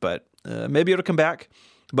lot, but maybe it'll come back.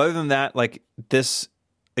 But other than that, like this,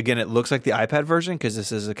 again, it looks like the iPad version because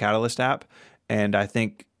this is a Catalyst app. And I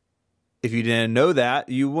think if you didn't know that,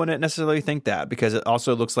 you wouldn't necessarily think that, because it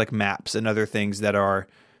also looks like Maps and other things that are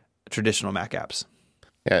traditional Mac apps.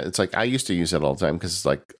 Yeah, it's like I used to use it all the time because it's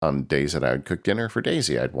like on days that I would cook dinner for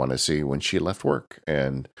Daisy, I'd want to see when she left work.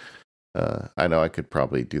 And I know I could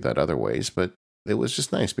probably do that other ways, but it was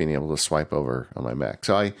just nice being able to swipe over on my Mac.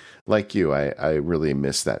 So I, like you, I really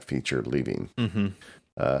miss that feature leaving. Mm-hmm.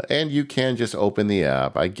 And you can just open the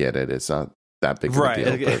app. I get it. It's not that big of a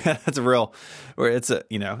deal. But That's a real, where it's a,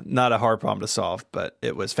 not a hard problem to solve, but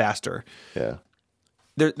it was faster. yeah.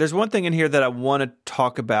 There's one thing in here that I want to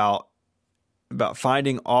talk about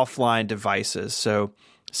finding offline devices. So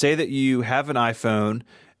say that you have an iPhone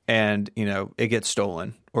and, it gets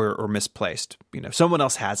stolen or misplaced. Someone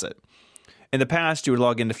else has it. In the past, you would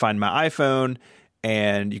log in to find my iPhone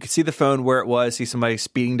and you could see the phone where it was, see somebody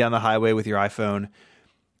speeding down the highway with your iPhone.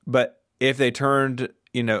 But if they turned,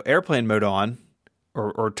 airplane mode on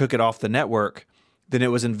or took it off the network, then it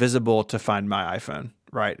was invisible to find my iPhone,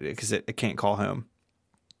 right? Because it can't call home.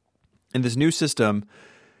 In this new system,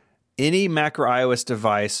 any Mac or iOS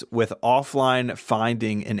device with offline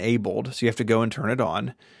finding enabled, so you have to go and turn it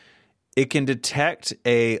on, it can detect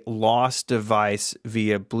a lost device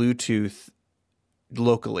via Bluetooth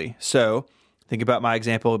locally. So think about my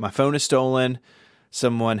example. My phone is stolen.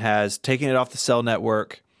 Someone has taken it off the cell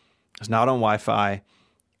network. It's not on Wi-Fi.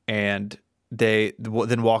 And they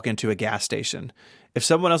then walk into a gas station. If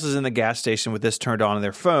someone else is in the gas station with this turned on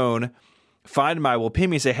their phone, Find My will ping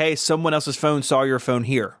me and say, hey, someone else's phone saw your phone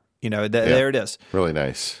here. There it is. Really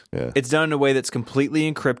nice. Yeah. It's done in a way that's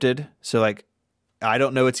completely encrypted. So like, I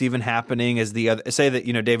don't know it's even happening as the other, say that,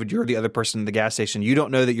 David, you're the other person in the gas station. You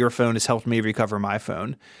don't know that your phone has helped me recover my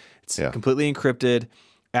phone. It's completely encrypted.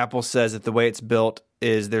 Apple says that the way it's built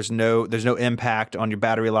is there's no impact on your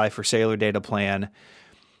battery life or cellular data plan.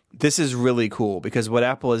 This is really cool because what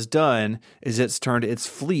Apple has done is it's turned its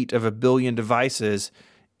fleet of 1 billion devices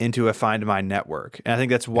into a Find My network. And I think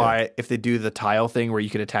that's why if they do the tile thing where you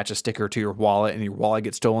could attach a sticker to your wallet and your wallet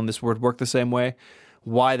gets stolen, this would work the same way.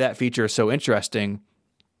 Why that feature is so interesting,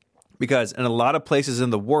 because in a lot of places in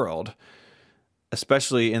the world,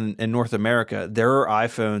 especially in North America, there are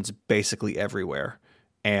iPhones basically everywhere.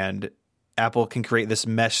 And Apple can create this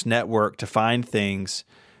mesh network to find things.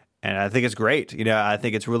 And I think it's great. I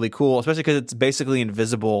think it's really cool, especially because it's basically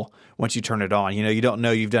invisible once you turn it on. You don't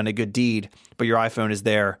know you've done a good deed, but your iPhone is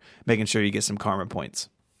there making sure you get some karma points.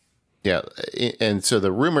 Yeah. And so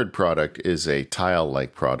the rumored product is a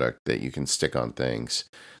tile-like product that you can stick on things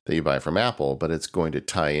that you buy from Apple, but it's going to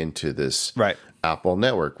tie into this Apple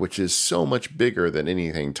network, which is so much bigger than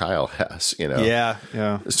anything Tile has, Yeah.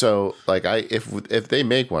 So like if they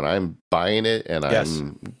make one, I'm buying it and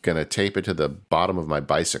I'm going to tape it to the bottom of my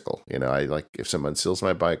bicycle. I like if someone steals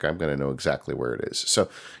my bike, I'm going to know exactly where it is. So,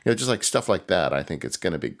 just like stuff like that, I think it's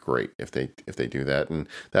going to be great if they do that. And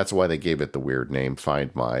that's why they gave it the weird name Find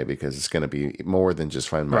My, because it's going to be more than just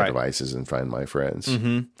Find My devices and Find My friends.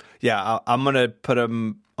 Mm-hmm. Yeah. I'm going to put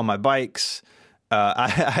them on my bikes.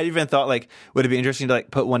 I even thought, like, would it be interesting to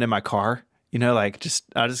like put one in my car? They're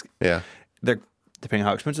depending on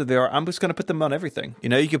how expensive they are. I'm just going to put them on everything.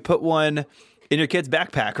 You could put one in your kid's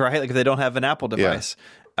backpack, right? Like if they don't have an Apple device.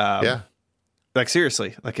 Like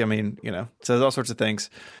seriously, like, I mean, so there's all sorts of things.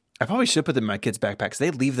 I probably should put them in my kids' backpacks.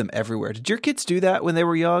 They leave them everywhere. Did your kids do that when they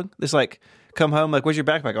were young? It's like, come home, like, where's your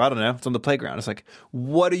backpack? Oh, I don't know. It's on the playground. It's like,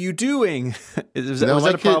 what are you doing? Was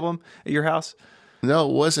that a problem at your house? No,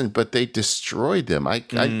 it wasn't, but they destroyed them. I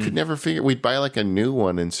could never figure. We'd buy like a new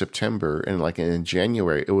one in September, and like in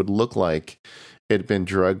January, it would look like it had been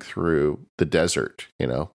dragged through the desert,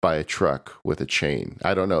 by a truck with a chain.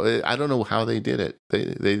 I don't know. I don't know how they did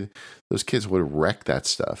it. Those kids would wreck that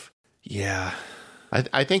stuff. Yeah,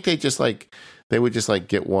 I think they would just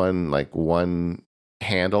get one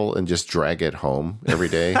handle and just drag it home every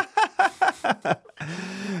day.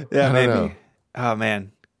 Yeah, maybe. Know. Oh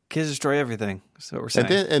man. Kids destroy everything. That's what we're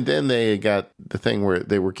saying. And then they got the thing where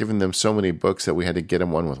they were giving them so many books that we had to get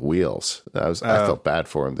them one with wheels. I felt bad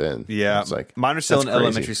for them then. Yeah. It's like, mine are still in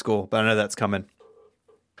elementary school, but I know that's coming.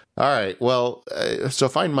 All right. Well, so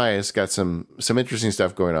Find My has got some interesting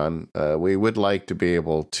stuff going on. We would like to be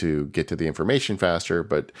able to get to the information faster,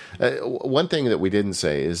 but one thing that we didn't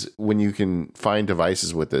say is when you can find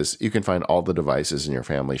devices with this, you can find all the devices in your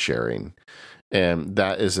family sharing. And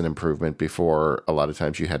that is an improvement. Before, a lot of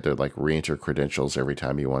times you had to like re-enter credentials every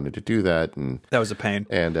time you wanted to do that. And that was a pain.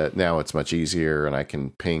 And now it's much easier. And I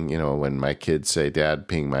can ping, when my kids say, Dad,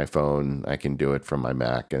 ping my phone, I can do it from my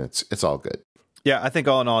Mac, and it's all good. Yeah, I think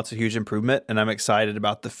all in all, it's a huge improvement. And I'm excited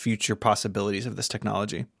about the future possibilities of this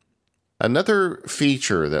technology. Another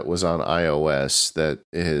feature that was on iOS that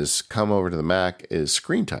has come over to the Mac is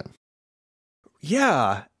screen time.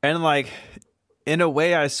 Yeah. And like, in a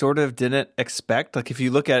way I sort of didn't expect. Like if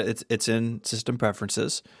you look at it, it's in system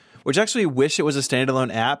preferences, which I actually wish it was a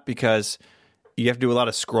standalone app because you have to do a lot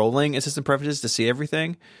of scrolling in system preferences to see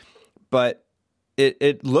everything. But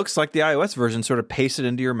it looks like the iOS version sort of pasted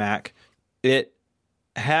into your Mac. It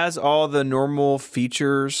has all the normal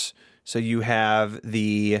features. So you have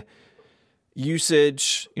the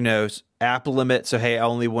usage, app limit. So, hey, I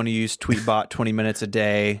only want to use Tweetbot 20 minutes a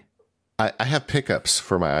day. I have pickups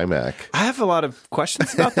for my iMac. I have a lot of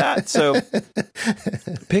questions about that. So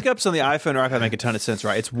pickups on the iPhone or iPad make a ton of sense,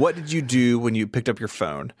 right? It's what did you do when you picked up your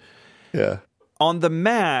phone? Yeah. On the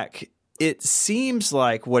Mac, it seems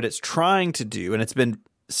like what it's trying to do, and it's been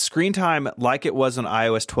screen time like it was on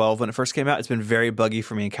iOS 12 when it first came out, it's been very buggy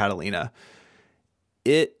for me in Catalina.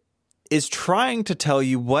 It is trying to tell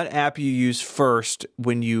you what app you use first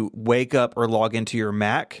when you wake up or log into your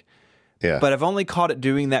Mac. Yeah. But I've only caught it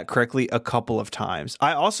doing that correctly a couple of times.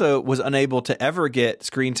 I also was unable to ever get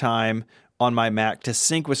screen time on my Mac to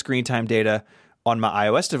sync with screen time data on my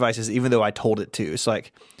iOS devices, even though I told it to. It's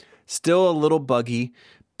like still a little buggy,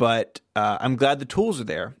 but I'm glad the tools are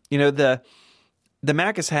there. The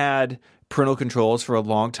Mac has had parental controls for a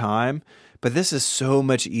long time, but this is so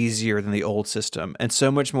much easier than the old system and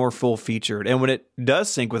so much more full featured. And when it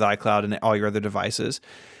does sync with iCloud and all your other devices,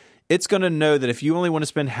 it's going to know that if you only want to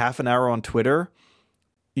spend half an hour on Twitter,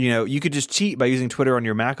 you could just cheat by using Twitter on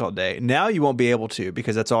your Mac all day. Now you won't be able to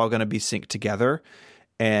because that's all going to be synced together.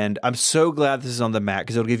 And I'm so glad this is on the Mac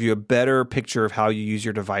because it'll give you a better picture of how you use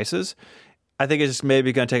your devices. I think it's just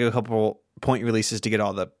maybe going to take a couple point releases to get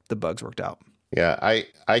all the bugs worked out. Yeah,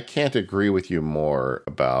 I can't agree with you more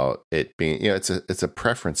about it being, it's a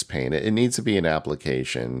preference pane. It needs to be an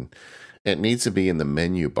application. It needs to be in the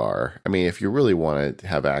menu bar. I mean, if you really want to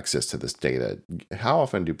have access to this data, how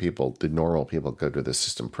often do normal people go to the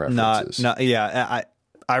system preferences?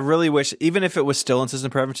 I really wish, even if it was still in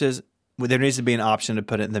system preferences, there needs to be an option to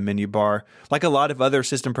put it in the menu bar, like a lot of other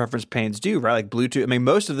system preference panes do, right? Like Bluetooth. I mean,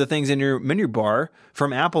 most of the things in your menu bar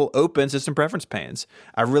from Apple open system preference panes.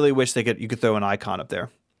 I really wish you could throw an icon up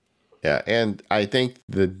there. Yeah, and I think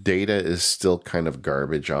the data is still kind of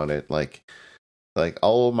garbage on it. Like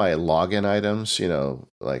all of my login items,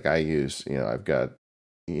 like I use, I've got,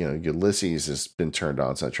 Ulysses has been turned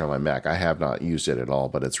on, so I try my Mac. I have not used it at all,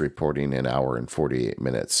 but it's reporting an hour and 48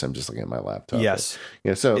 minutes. I'm just looking at my laptop. Yes.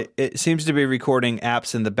 So it seems to be recording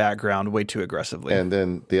apps in the background way too aggressively. And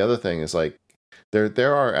then the other thing is like,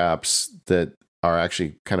 there are apps that are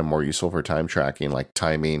actually kind of more useful for time tracking, like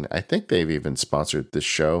timing. I think they've even sponsored this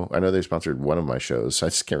show. I know they sponsored one of my shows. I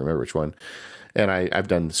just can't remember which one. And I've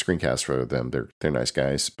done screencasts for them. They're nice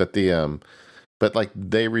guys. But but like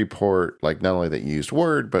they report like not only that you used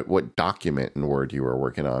Word, but what document in Word you were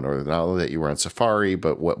working on, or not only that you were on Safari,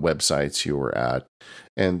 but what websites you were at.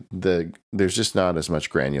 And there's just not as much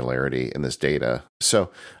granularity in this data. So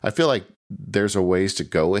I feel like there's a ways to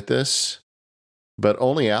go with this, but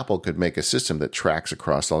only Apple could make a system that tracks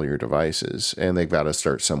across all your devices, and they've got to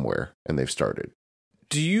start somewhere, and they've started.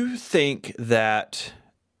 Do you think that,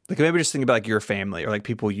 like maybe just think about like your family or like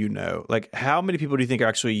people like how many people do you think are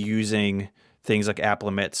actually using things like app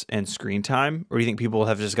limits and screen time, or do you think people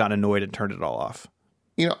have just gotten annoyed and turned it all off?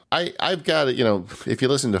 I've got it. If you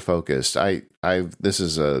listen to Focused, this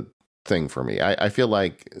is a thing for me. I feel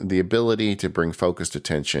like the ability to bring focused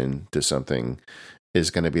attention to something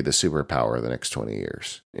is going to be the superpower of the next 20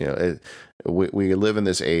 years. We live in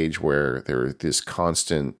this age where there's this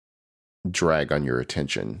constant drag on your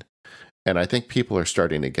attention. And I think people are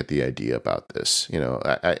starting to get the idea about this.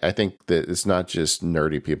 I think that it's not just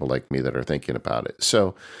nerdy people like me that are thinking about it.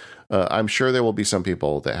 So I'm sure there will be some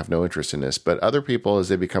people that have no interest in this, but other people, as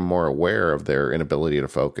they become more aware of their inability to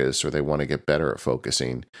focus or they want to get better at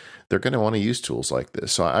focusing, they're going to want to use tools like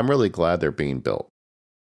this. So I'm really glad they're being built.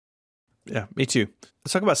 Yeah, me too.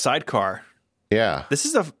 Let's talk about Sidecar. Yeah. This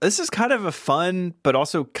is kind of a fun, but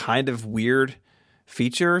also kind of weird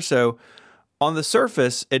feature. So on the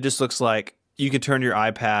surface, it just looks like you can turn your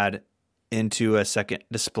iPad into a second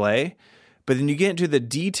display, but then you get into the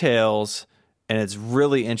details and it's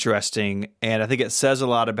really interesting. And I think it says a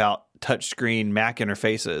lot about touchscreen Mac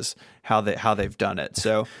interfaces, how they've done it.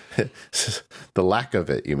 So the lack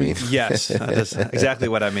of it, you mean? Yes, that's exactly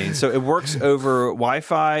what I mean. So it works over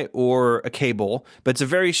Wi-Fi or a cable, but it's a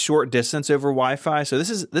very short distance over Wi-Fi. So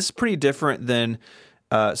this is pretty different than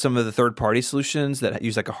some of the third-party solutions that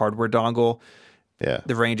use like a hardware dongle. Yeah,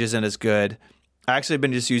 the range isn't as good. I actually have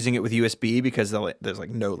been just using it with USB because there's like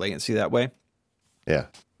no latency that way. Yeah,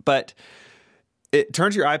 but it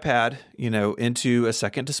turns your iPad, into a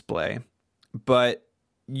second display, but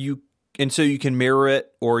you And so you can mirror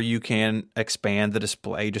it, or you can expand the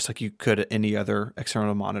display just like you could at any other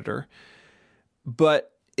external monitor.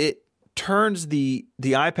 But it turns the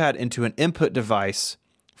iPad into an input device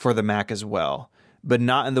for the Mac as well, but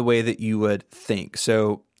not in the way that you would think.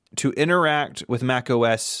 So to interact with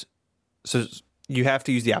macOS, so you have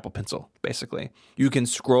to use the Apple Pencil, basically. You can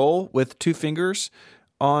scroll with 2 fingers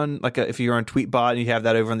on, if you're on Tweetbot and you have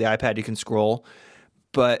that over on the iPad, you can scroll.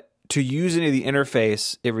 But to use any of the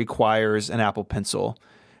interface, it requires an Apple Pencil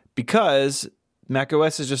because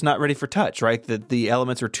macOS is just not ready for touch, right? The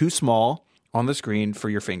elements are too small on the screen for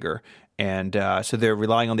your finger. And so they're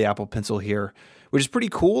relying on the Apple Pencil here, which is pretty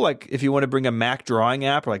cool. Like if you want to bring a Mac drawing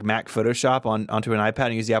app or like Mac Photoshop onto an iPad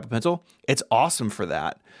and use the Apple Pencil, it's awesome for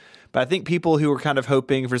that. But I think people who are kind of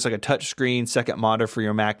hoping for just like a touch screen second monitor for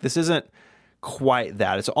your Mac, this isn't quite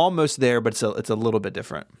that. It's almost there, but it's a little bit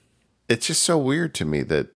different. It's just so weird to me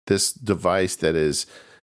that this device that is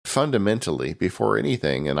fundamentally, before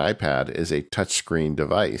anything, an iPad is a touchscreen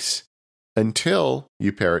device until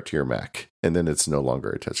you pair it to your Mac, and then it's no longer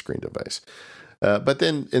a touchscreen device. But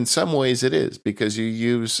then in some ways it is, because you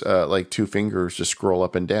use 2 fingers to scroll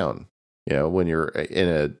up and down. You know, when you're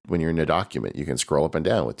in a document, you can scroll up and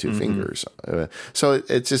down with 2 fingers. So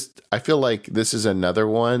it's just, I feel like this is another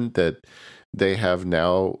one that they have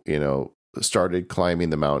now, started climbing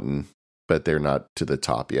the mountain, but they're not to the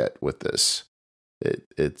top yet with this.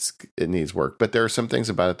 It needs work, but there are some things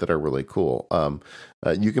about it that are really cool.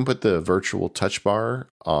 You can put the virtual touch bar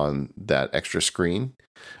on that extra screen.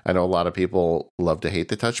 I know a lot of people love to hate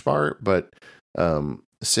the touch bar, but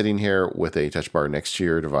sitting here with a touch bar next to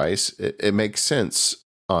your device, it makes sense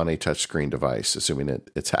on a touchscreen device, assuming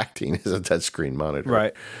it's acting as a touchscreen monitor.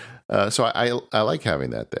 Right. So I like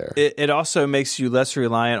having that there. It also makes you less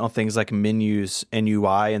reliant on things like menus and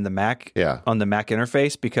UI in the Mac, on the Mac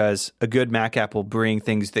interface, because a good Mac app will bring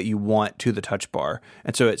things that you want to the touch bar.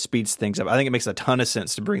 And so it speeds things up. I think it makes a ton of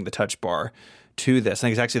sense to bring the touch bar to this. I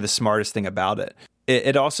think it's actually the smartest thing about it.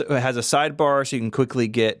 It also has a sidebar, so you can quickly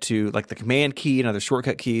get to like the command key and other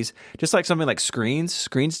shortcut keys, just like something like Screens.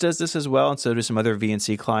 Screens does this as well, and so do some other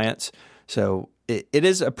VNC clients. So it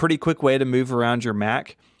is a pretty quick way to move around your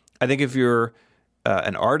Mac. I think if you're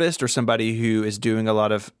an artist or somebody who is doing a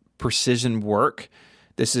lot of precision work,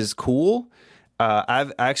 this is cool.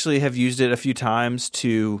 I've actually have used it a few times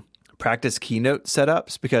to practice keynote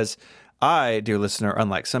setups because I, dear listener,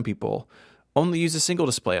 unlike some people, only use a single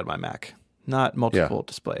display on my Mac, not multiple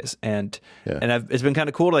displays. And it's been kind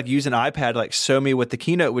of cool to like use an iPad to like show me what the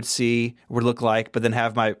keynote would look like, but then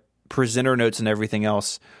have my presenter notes and everything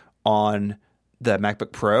else on the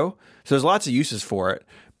MacBook Pro. So there's lots of uses for it.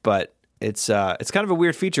 But it's kind of a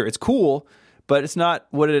weird feature. It's cool, but it's not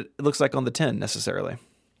what it looks like on the 10 necessarily.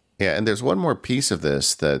 Yeah, and there's one more piece of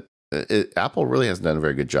this that Apple really hasn't done a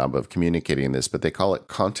very good job of communicating this, but they call it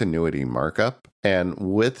continuity markup. And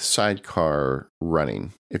with Sidecar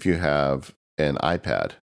running, if you have an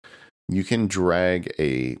iPad, you can drag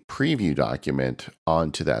a preview document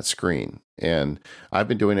onto that screen. And I've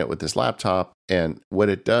been doing it with this laptop. And what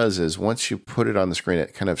it does is once you put it on the screen,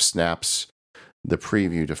 it kind of snaps the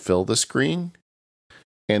preview to fill the screen.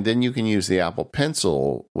 And then you can use the Apple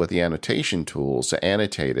Pencil with the annotation tools to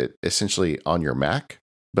annotate it essentially on your Mac,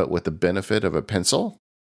 but with the benefit of a pencil.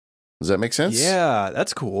 Does that make sense? Yeah,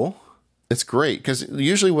 that's cool. It's great because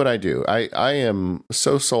usually what I do, I am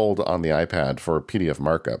so sold on the iPad for PDF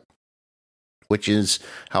markup, which is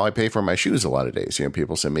how I pay for my shoes a lot of days.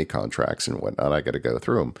 People send me contracts and whatnot. I got to go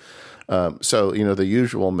through them. So, the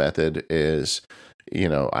usual method is,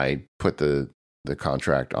 I put the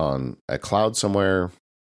contract on a cloud somewhere.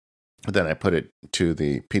 Then I put it to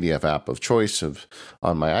the PDF app of choice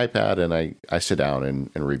on my iPad, and I sit down and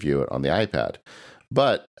review it on the iPad.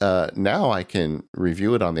 But now I can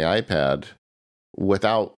review it on the iPad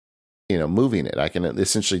without moving it. I can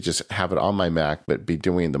essentially just have it on my Mac, but be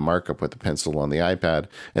doing the markup with the pencil on the iPad.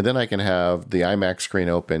 And then I can have the iMac screen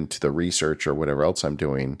open to the research or whatever else I'm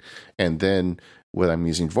doing. And then when I'm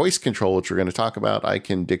using voice control, which we're going to talk about, I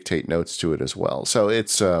can dictate notes to it as well. So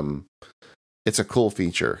it's a cool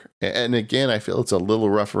feature. And again, I feel it's a little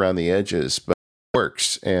rough around the edges, but it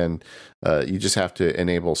works. And you just have to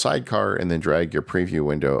enable Sidecar and then drag your preview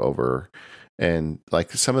window over. And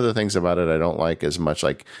like some of the things about it I don't like as much,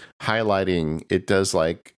 like highlighting, it does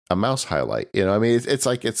like a mouse highlight. It's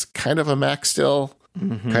like it's kind of a Mac still,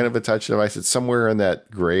 kind of a touch device. It's somewhere in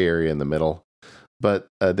that gray area in the middle. But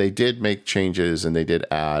they did make changes, and they did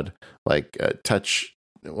add like touch.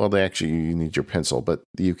 Well, you need your pencil, but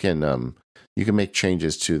you can make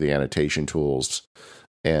changes to the annotation tools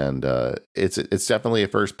And it's definitely a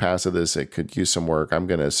first pass of this. It could use some work. I'm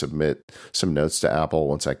going to submit some notes to Apple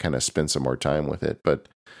once I kind of spend some more time with it. But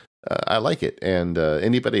I like it. And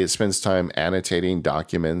anybody that spends time annotating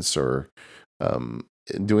documents or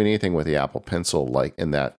doing anything with the Apple Pencil, like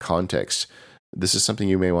in that context, this is something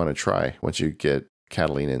you may want to try once you get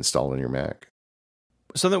Catalina installed on your Mac.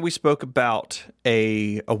 Something we spoke about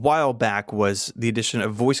a while back was the addition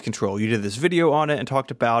of voice control. You did this video on it and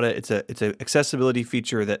talked about it. It's an accessibility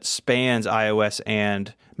feature that spans iOS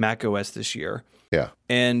and macOS this year. Yeah.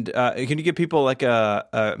 And can you give people like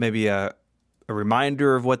maybe a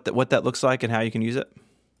reminder of what that looks like and how you can use it?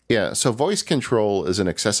 Yeah, so voice control is an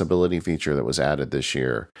accessibility feature that was added this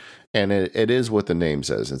year, and it is what the name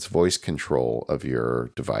says. It's voice control of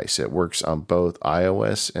your device. It works on both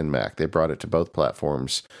iOS and Mac. They brought it to both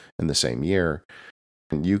platforms in the same year.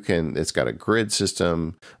 And it's got a grid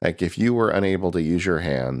system. Like if you were unable to use your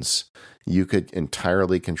hands, you could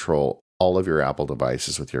entirely control all of your Apple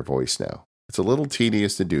devices with your voice now. It's a little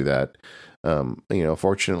tedious to do that.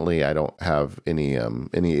 Fortunately, I don't have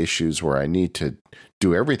any issues where I need to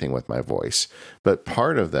do everything with my voice. But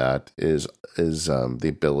part of that is the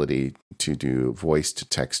ability to do voice to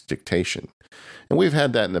text dictation, and we've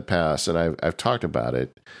had that in the past, and I've talked about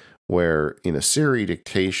it, where Siri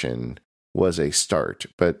dictation was a start,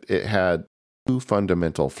 but it had two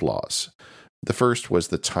fundamental flaws. The first was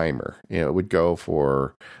the timer. It would go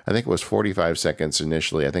for, I think it was 45 seconds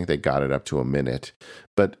initially. I think they got it up to a minute.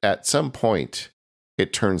 But at some point,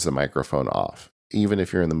 it turns the microphone off, even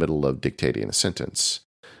if you're in the middle of dictating a sentence.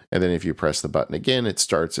 And then if you press the button again, it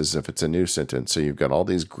starts as if it's a new sentence. So you've got all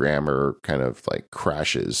these grammar kind of like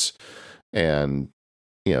crashes. And,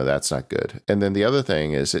 that's not good. And then the other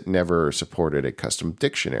thing is it never supported a custom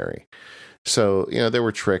dictionary. So, there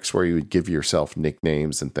were tricks where you would give yourself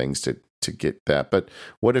nicknames and things to get that. But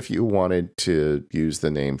what if you wanted to use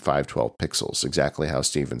the name 512 Pixels, exactly how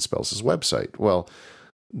Steven spells his website? Well,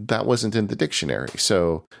 that wasn't in the dictionary.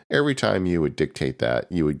 So every time you would dictate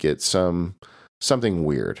that, you would get something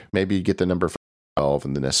weird. Maybe you get the number 12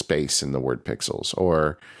 and then a space in the word pixels,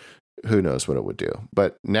 or who knows what it would do.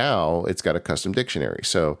 But now it's got a custom dictionary.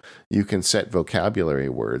 So you can set vocabulary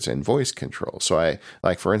words and voice control. So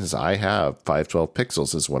for instance, I have 512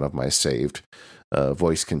 Pixels as one of my saved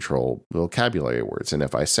voice control vocabulary words. And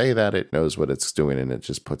if I say that, it knows what it's doing and it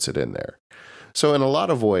just puts it in there. So in a lot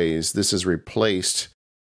of ways, this has replaced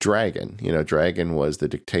Dragon. Dragon was the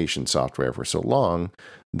dictation software for so long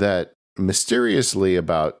that mysteriously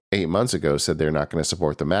about 8 months ago said they're not going to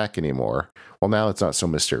support the Mac anymore. Well, now it's not so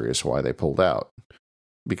mysterious why they pulled out,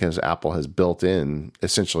 because Apple has built in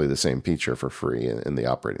essentially the same feature for free in the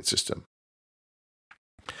operating system.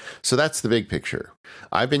 So that's the big picture.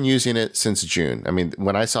 I've been using it since June. I mean,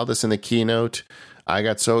 when I saw this in the keynote, I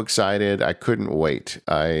got so excited. I couldn't wait.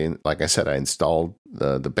 Like I said, I installed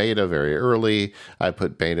the beta very early. I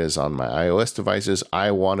put betas on my iOS devices.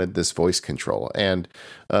 I wanted this voice control. And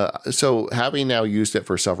so having now used it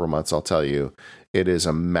for several months, I'll tell you, it is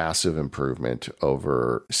a massive improvement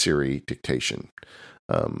over Siri dictation.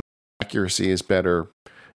 Accuracy is better.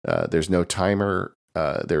 There's no timer.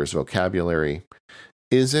 There's vocabulary.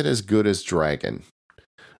 Is it as good as Dragon?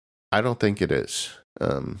 I don't think it is.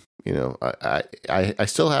 I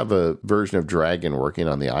still have a version of Dragon working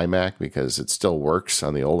on the iMac because it still works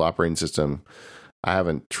on the old operating system. I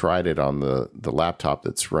haven't tried it on the laptop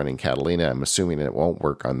that's running Catalina. I'm assuming it won't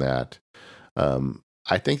work on that.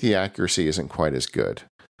 I think the accuracy isn't quite as good,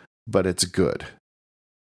 but it's good.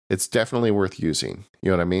 It's definitely worth using.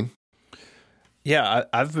 You know what I mean? Yeah,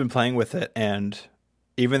 I've been playing with it, and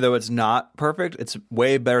even though it's not perfect, it's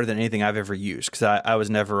way better than anything I've ever used, because I was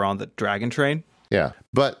never on the Dragon train. Yeah,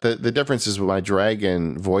 but the difference is my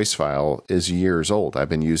Dragon voice file is years old. I've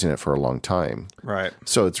been using it for a long time. Right.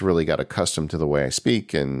 So it's really got accustomed to the way I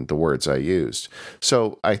speak and the words I used.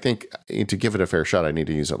 So I think to give it a fair shot, I need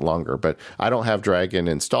to use it longer. But I don't have Dragon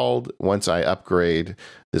installed. Once I upgrade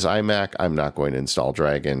this iMac, I'm not going to install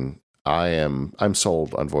Dragon. I'm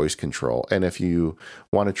sold on voice control. And if you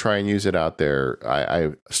want to try and use it out there,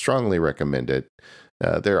 I strongly recommend it.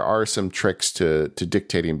 There are some tricks to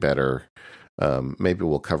dictating better. Maybe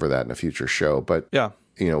we'll cover that in a future show, but yeah,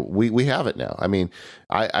 we have it now. I mean,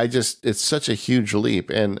 I just, it's such a huge leap.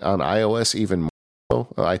 And on iOS, even more,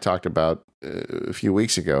 I talked about a few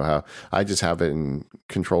weeks ago how I just have it in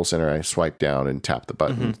Control Center. I swipe down and tap the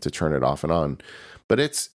button to turn it off and on. But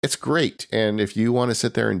it's great. And if you want to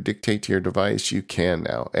sit there and dictate to your device, you can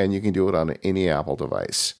now. And you can do it on any Apple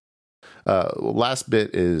device. Last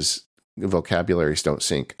bit is vocabularies don't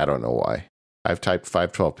sync. I don't know why. I've typed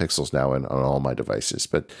 512 pixels now on all my devices,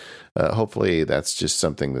 but hopefully that's just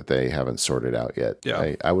something that they haven't sorted out yet.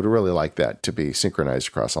 Yeah. I would really like that to be synchronized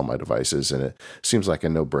across all my devices, and it seems like a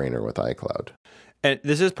no-brainer with iCloud. And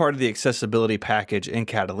this is part of the accessibility package in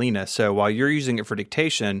Catalina. So while you're using it for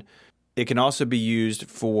dictation, it can also be used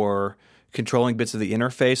for controlling bits of the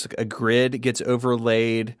interface. Like a grid gets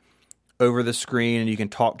overlaid over the screen, and you can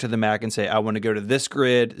talk to the Mac and say, I want to go to this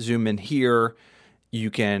grid, zoom in here.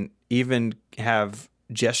 You can even have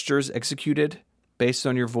gestures executed based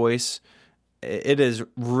on your voice. It is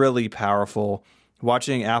really powerful.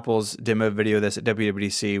 Watching Apple's demo video of this at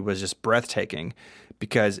WWDC was just breathtaking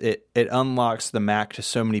because it unlocks the Mac to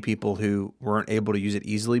so many people who weren't able to use it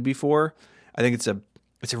easily before. I think it's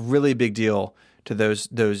a really big deal to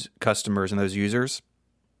those customers and those users.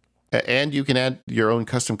 And you can add your own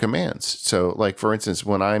custom commands. So, like, for instance,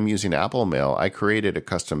 when I'm using Apple Mail, I created a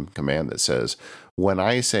custom command that says, when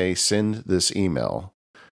I say send this email,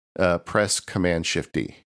 press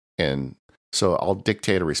Command-Shift-D. And so I'll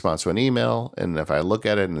dictate a response to an email, and if I look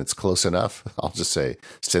at it and it's close enough, I'll just say,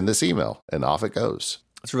 send this email, and off it goes.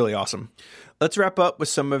 It's really awesome. Let's wrap up with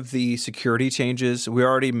some of the security changes. We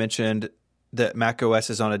already mentioned that macOS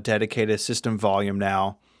is on a dedicated system volume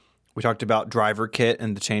now. We talked about driver kit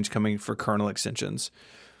and the change coming for kernel extensions.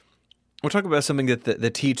 We'll talk about something that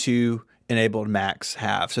the T2 enabled Macs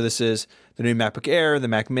have. So this is the new MacBook Air, the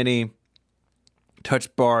Mac Mini,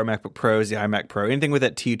 Touch Bar, MacBook Pros, the iMac Pro, anything with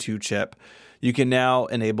that T2 chip. You can now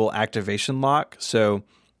enable activation lock. So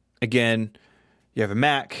again, you have a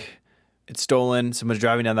Mac, it's stolen, someone's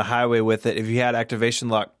driving down the highway with it. If you had activation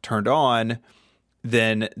lock turned on,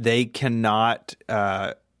 then they cannot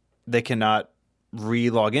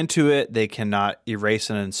re-log into it. They cannot erase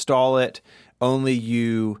and install it. Only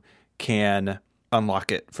you can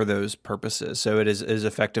unlock it for those purposes. So it is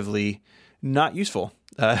effectively not useful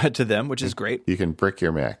to them, which is great. You can brick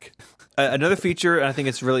your Mac. Another feature, and I think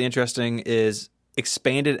it's really interesting, is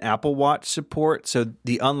expanded Apple Watch support. So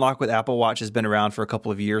the unlock with Apple Watch has been around for a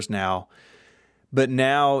couple of years now. But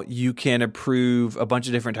now you can approve a bunch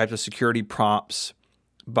of different types of security prompts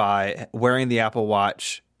by wearing the Apple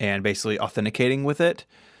Watch and basically authenticating with it.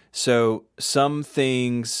 So some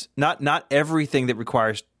things, not everything that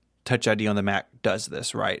requires Touch ID on the Mac does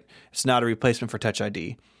this, right? It's not a replacement for Touch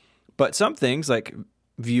ID. But some things like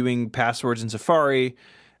viewing passwords in Safari,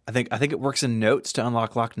 I think it works in Notes to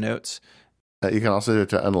unlock locked notes. You can also do it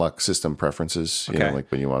to unlock system preferences, you know,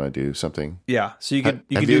 like when you want to do something. Yeah. So you can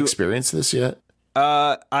have you experienced this yet?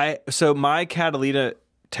 So my Catalina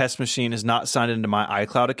test machine is not signed into my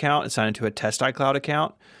iCloud account. It's signed into a test iCloud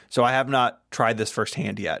account. So I have not tried this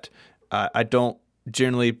firsthand yet. I don't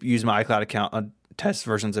generally use my iCloud account on test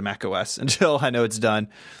versions of macOS until I know it's done.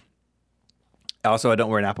 Also, I don't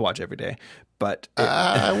wear an Apple Watch every day. But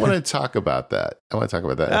I want to talk about that.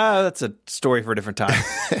 That's a story for a different time.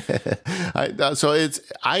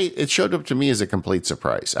 It showed up to me as a complete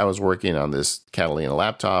surprise. I was working on this Catalina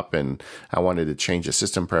laptop and I wanted to change a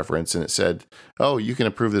system preference, and it said, "Oh, you can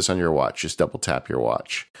approve this on your watch. Just double tap your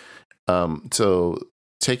watch." So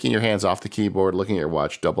taking your hands off the keyboard, looking at your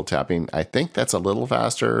watch, double tapping, I think that's a little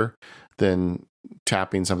faster than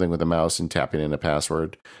tapping something with a mouse and tapping in a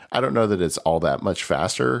password. I don't know that it's all that much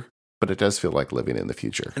faster, but it does feel like living in the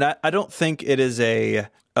future. And I don't think it is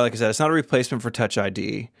like I said, it's not a replacement for Touch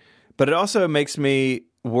ID, but it also makes me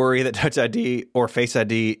worry that Touch ID or Face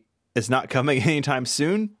ID is not coming anytime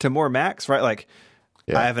soon to more Macs, right? Like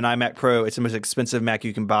I have an iMac Pro. It's the most expensive Mac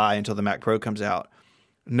you can buy until the Mac Pro comes out.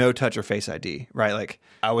 No Touch or Face ID, right? Like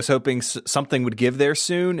I was hoping something would give there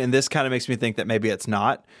soon, and this kind of makes me think that maybe it's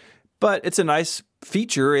not. But it's a nice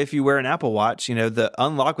feature if you wear an Apple Watch. You know, the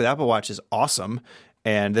unlock with Apple Watch is awesome.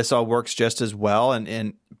 And this all works just as well.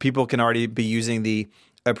 And people can already be using the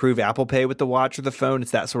approve Apple Pay with the watch or the phone. It's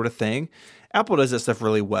that sort of thing. Apple does that stuff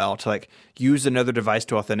really well to like use another device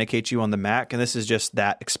to authenticate you on the Mac. And this is just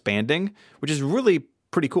that expanding, which is really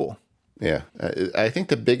pretty cool. Yeah. I think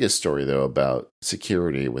the biggest story, though, about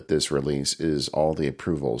security with this release is all the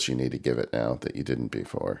approvals you need to give it now that you didn't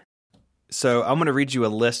before. So I'm going to read you a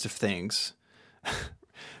list of things.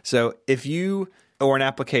 So if you or an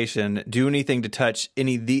application do anything to touch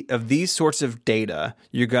any of these sorts of data,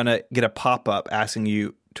 you're going to get a pop-up asking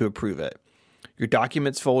you to approve it. Your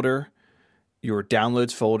documents folder, your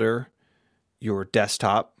downloads folder, your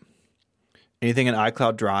desktop, anything in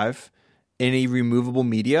iCloud Drive, any removable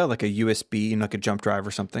media like a USB, like a jump drive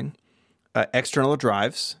or something, external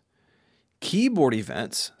drives, keyboard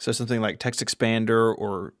events, so something like Text Expander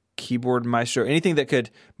or Keyboard Maestro, anything that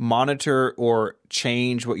could monitor or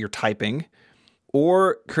change what you're typing,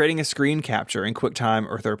 or creating a screen capture in QuickTime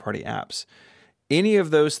or third-party apps. any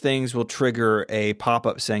of those things will trigger a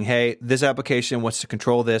pop-up saying, hey, this application wants to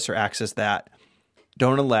control this or access that.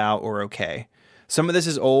 Don't allow or okay. Some of this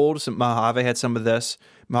is old. Mojave had some of this.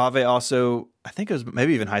 Mojave also, I think it was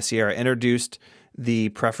maybe even High Sierra, introduced the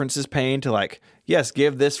preferences pane to like, yes,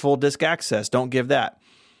 give this full disk access. Don't give that.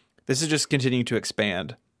 This is just continuing to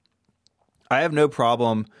expand. I have no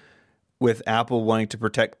problem with Apple wanting to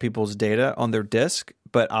protect people's data on their disk,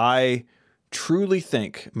 but I truly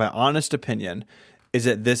think, my honest opinion, is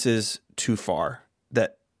that this is too far.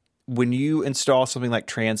 That when you install something like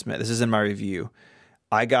Transmit, this is in my review,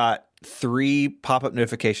 I got 3 pop-up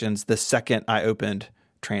notifications the second I opened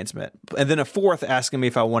Transmit, and then a 4th asking me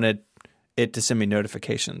if I wanted it to send me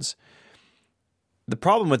notifications. The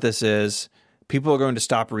problem with this is people are going to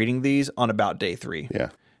stop reading these on about day 3. Yeah.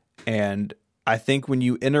 And I think when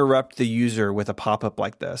you interrupt the user with a pop-up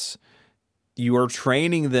like this, you are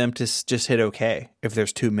training them to just hit OK if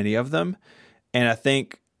there's too many of them. And I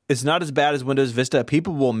think it's not as bad as Windows Vista.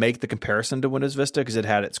 People will make the comparison to Windows Vista because it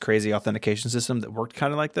had its crazy authentication system that worked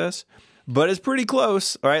kind of like this. But it's pretty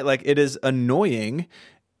close, all right? Like, it is annoying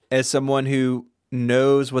as someone who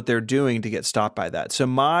knows what they're doing to get stopped by that. So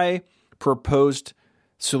my proposed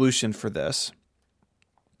solution for this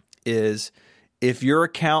is, if your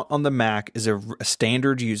account on the Mac is a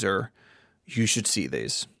standard user, you should see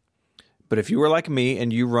these. But if you are like me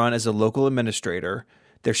and you run as a local administrator,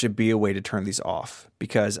 there should be a way to turn these off,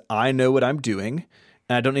 because I know what I'm doing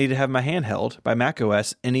and I don't need to have my hand held by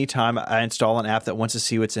macOS anytime I install an app that wants to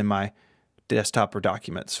see what's in my desktop or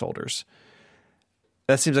documents folders.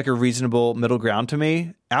 That seems like a reasonable middle ground to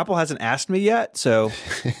me. Apple hasn't asked me yet, so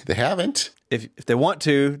They haven't. If they want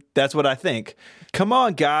to, that's what I think. Come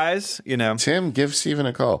on, guys. Tim, give Steven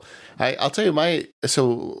a call. I'll tell you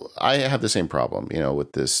so I have the same problem,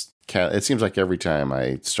 with this. It seems like every time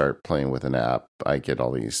I start playing with an app, I get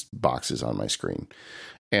all these boxes on my screen.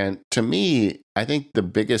 And to me, I think the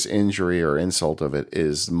biggest injury or insult of it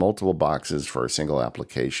is multiple boxes for a single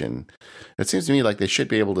application. It seems to me like they should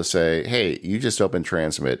be able to say, hey, you just opened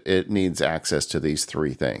Transmit. It needs access to these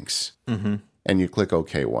 3 things. Mm-hmm. And you click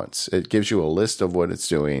OK once. It gives you a list of what it's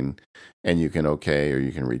doing, and you can OK or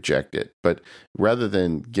you can reject it. But rather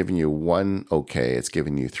than giving you 1 OK, it's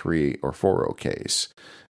giving you 3 or 4 OKs.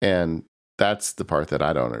 And that's the part that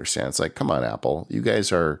I don't understand. It's like, come on, Apple. You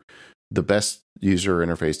guys are the best user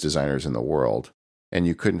interface designers in the world, and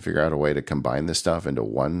you couldn't figure out a way to combine this stuff into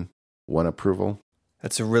one approval?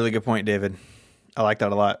 That's a really good point, David. I like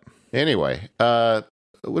that a lot. Anyway, we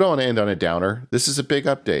don't want to end on a downer. This is a big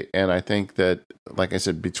update, and I think that, like I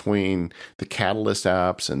said, between the Catalyst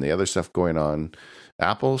apps and the other stuff going on,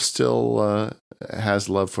 Apple still has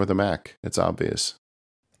love for the Mac. It's obvious.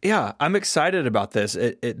 Yeah, I'm excited about this.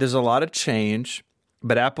 There's a lot of change,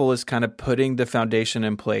 but Apple is kind of putting the foundation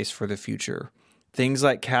in place for the future. Things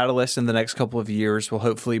like Catalyst in the next couple of years will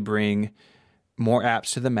hopefully bring more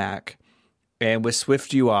apps to the Mac. And with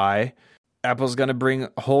Swift UI, Apple's going to bring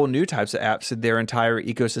whole new types of apps to their entire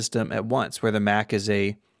ecosystem at once, where the Mac is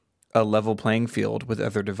a level playing field with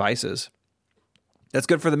other devices. That's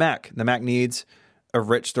good for the Mac. The Mac needs a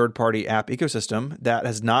rich third-party app ecosystem that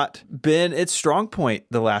has not been its strong point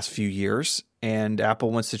the last few years, and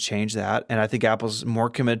Apple wants to change that. And I think Apple's more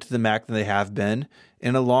committed to the Mac than they have been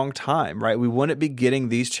in a long time, right? We wouldn't be getting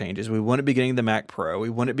these changes. We wouldn't be getting the Mac Pro. We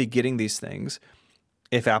wouldn't be getting these things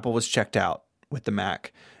if Apple was checked out with the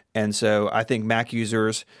Mac. And so I think Mac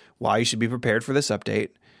users, while you should be prepared for this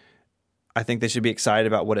update, I think they should be excited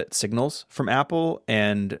about what it signals from Apple,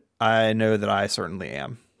 and I know that I certainly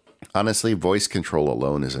am. Honestly, voice control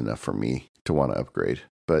alone is enough for me to want to upgrade.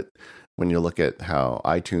 But when you look at how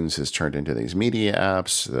iTunes has turned into these media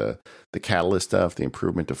apps, the Catalyst stuff, the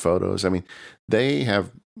improvement to photos, I mean, they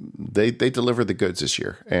delivered the goods this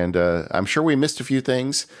year. And I'm sure we missed a few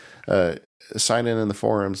things. Sign in the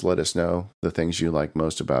forums. Let us know the things you like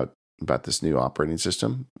most about this new operating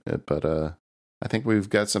system. But I think we've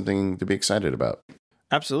got something to be excited about.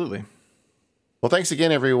 Absolutely. Well, thanks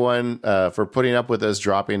again, everyone, for putting up with us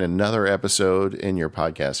dropping another episode in your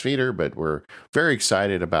podcast feeder. But we're very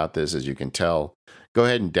excited about this, as you can tell. Go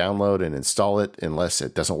ahead and download and install it. Unless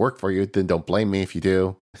it doesn't work for you, then don't blame me if you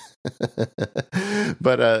do.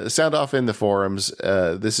 But sound off in the forums.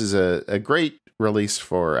 This is a great release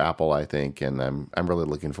for Apple, I think, and I'm really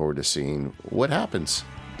looking forward to seeing what happens.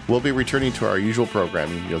 We'll be returning to our usual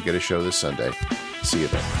programming. You'll get a show this Sunday. See you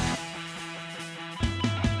then.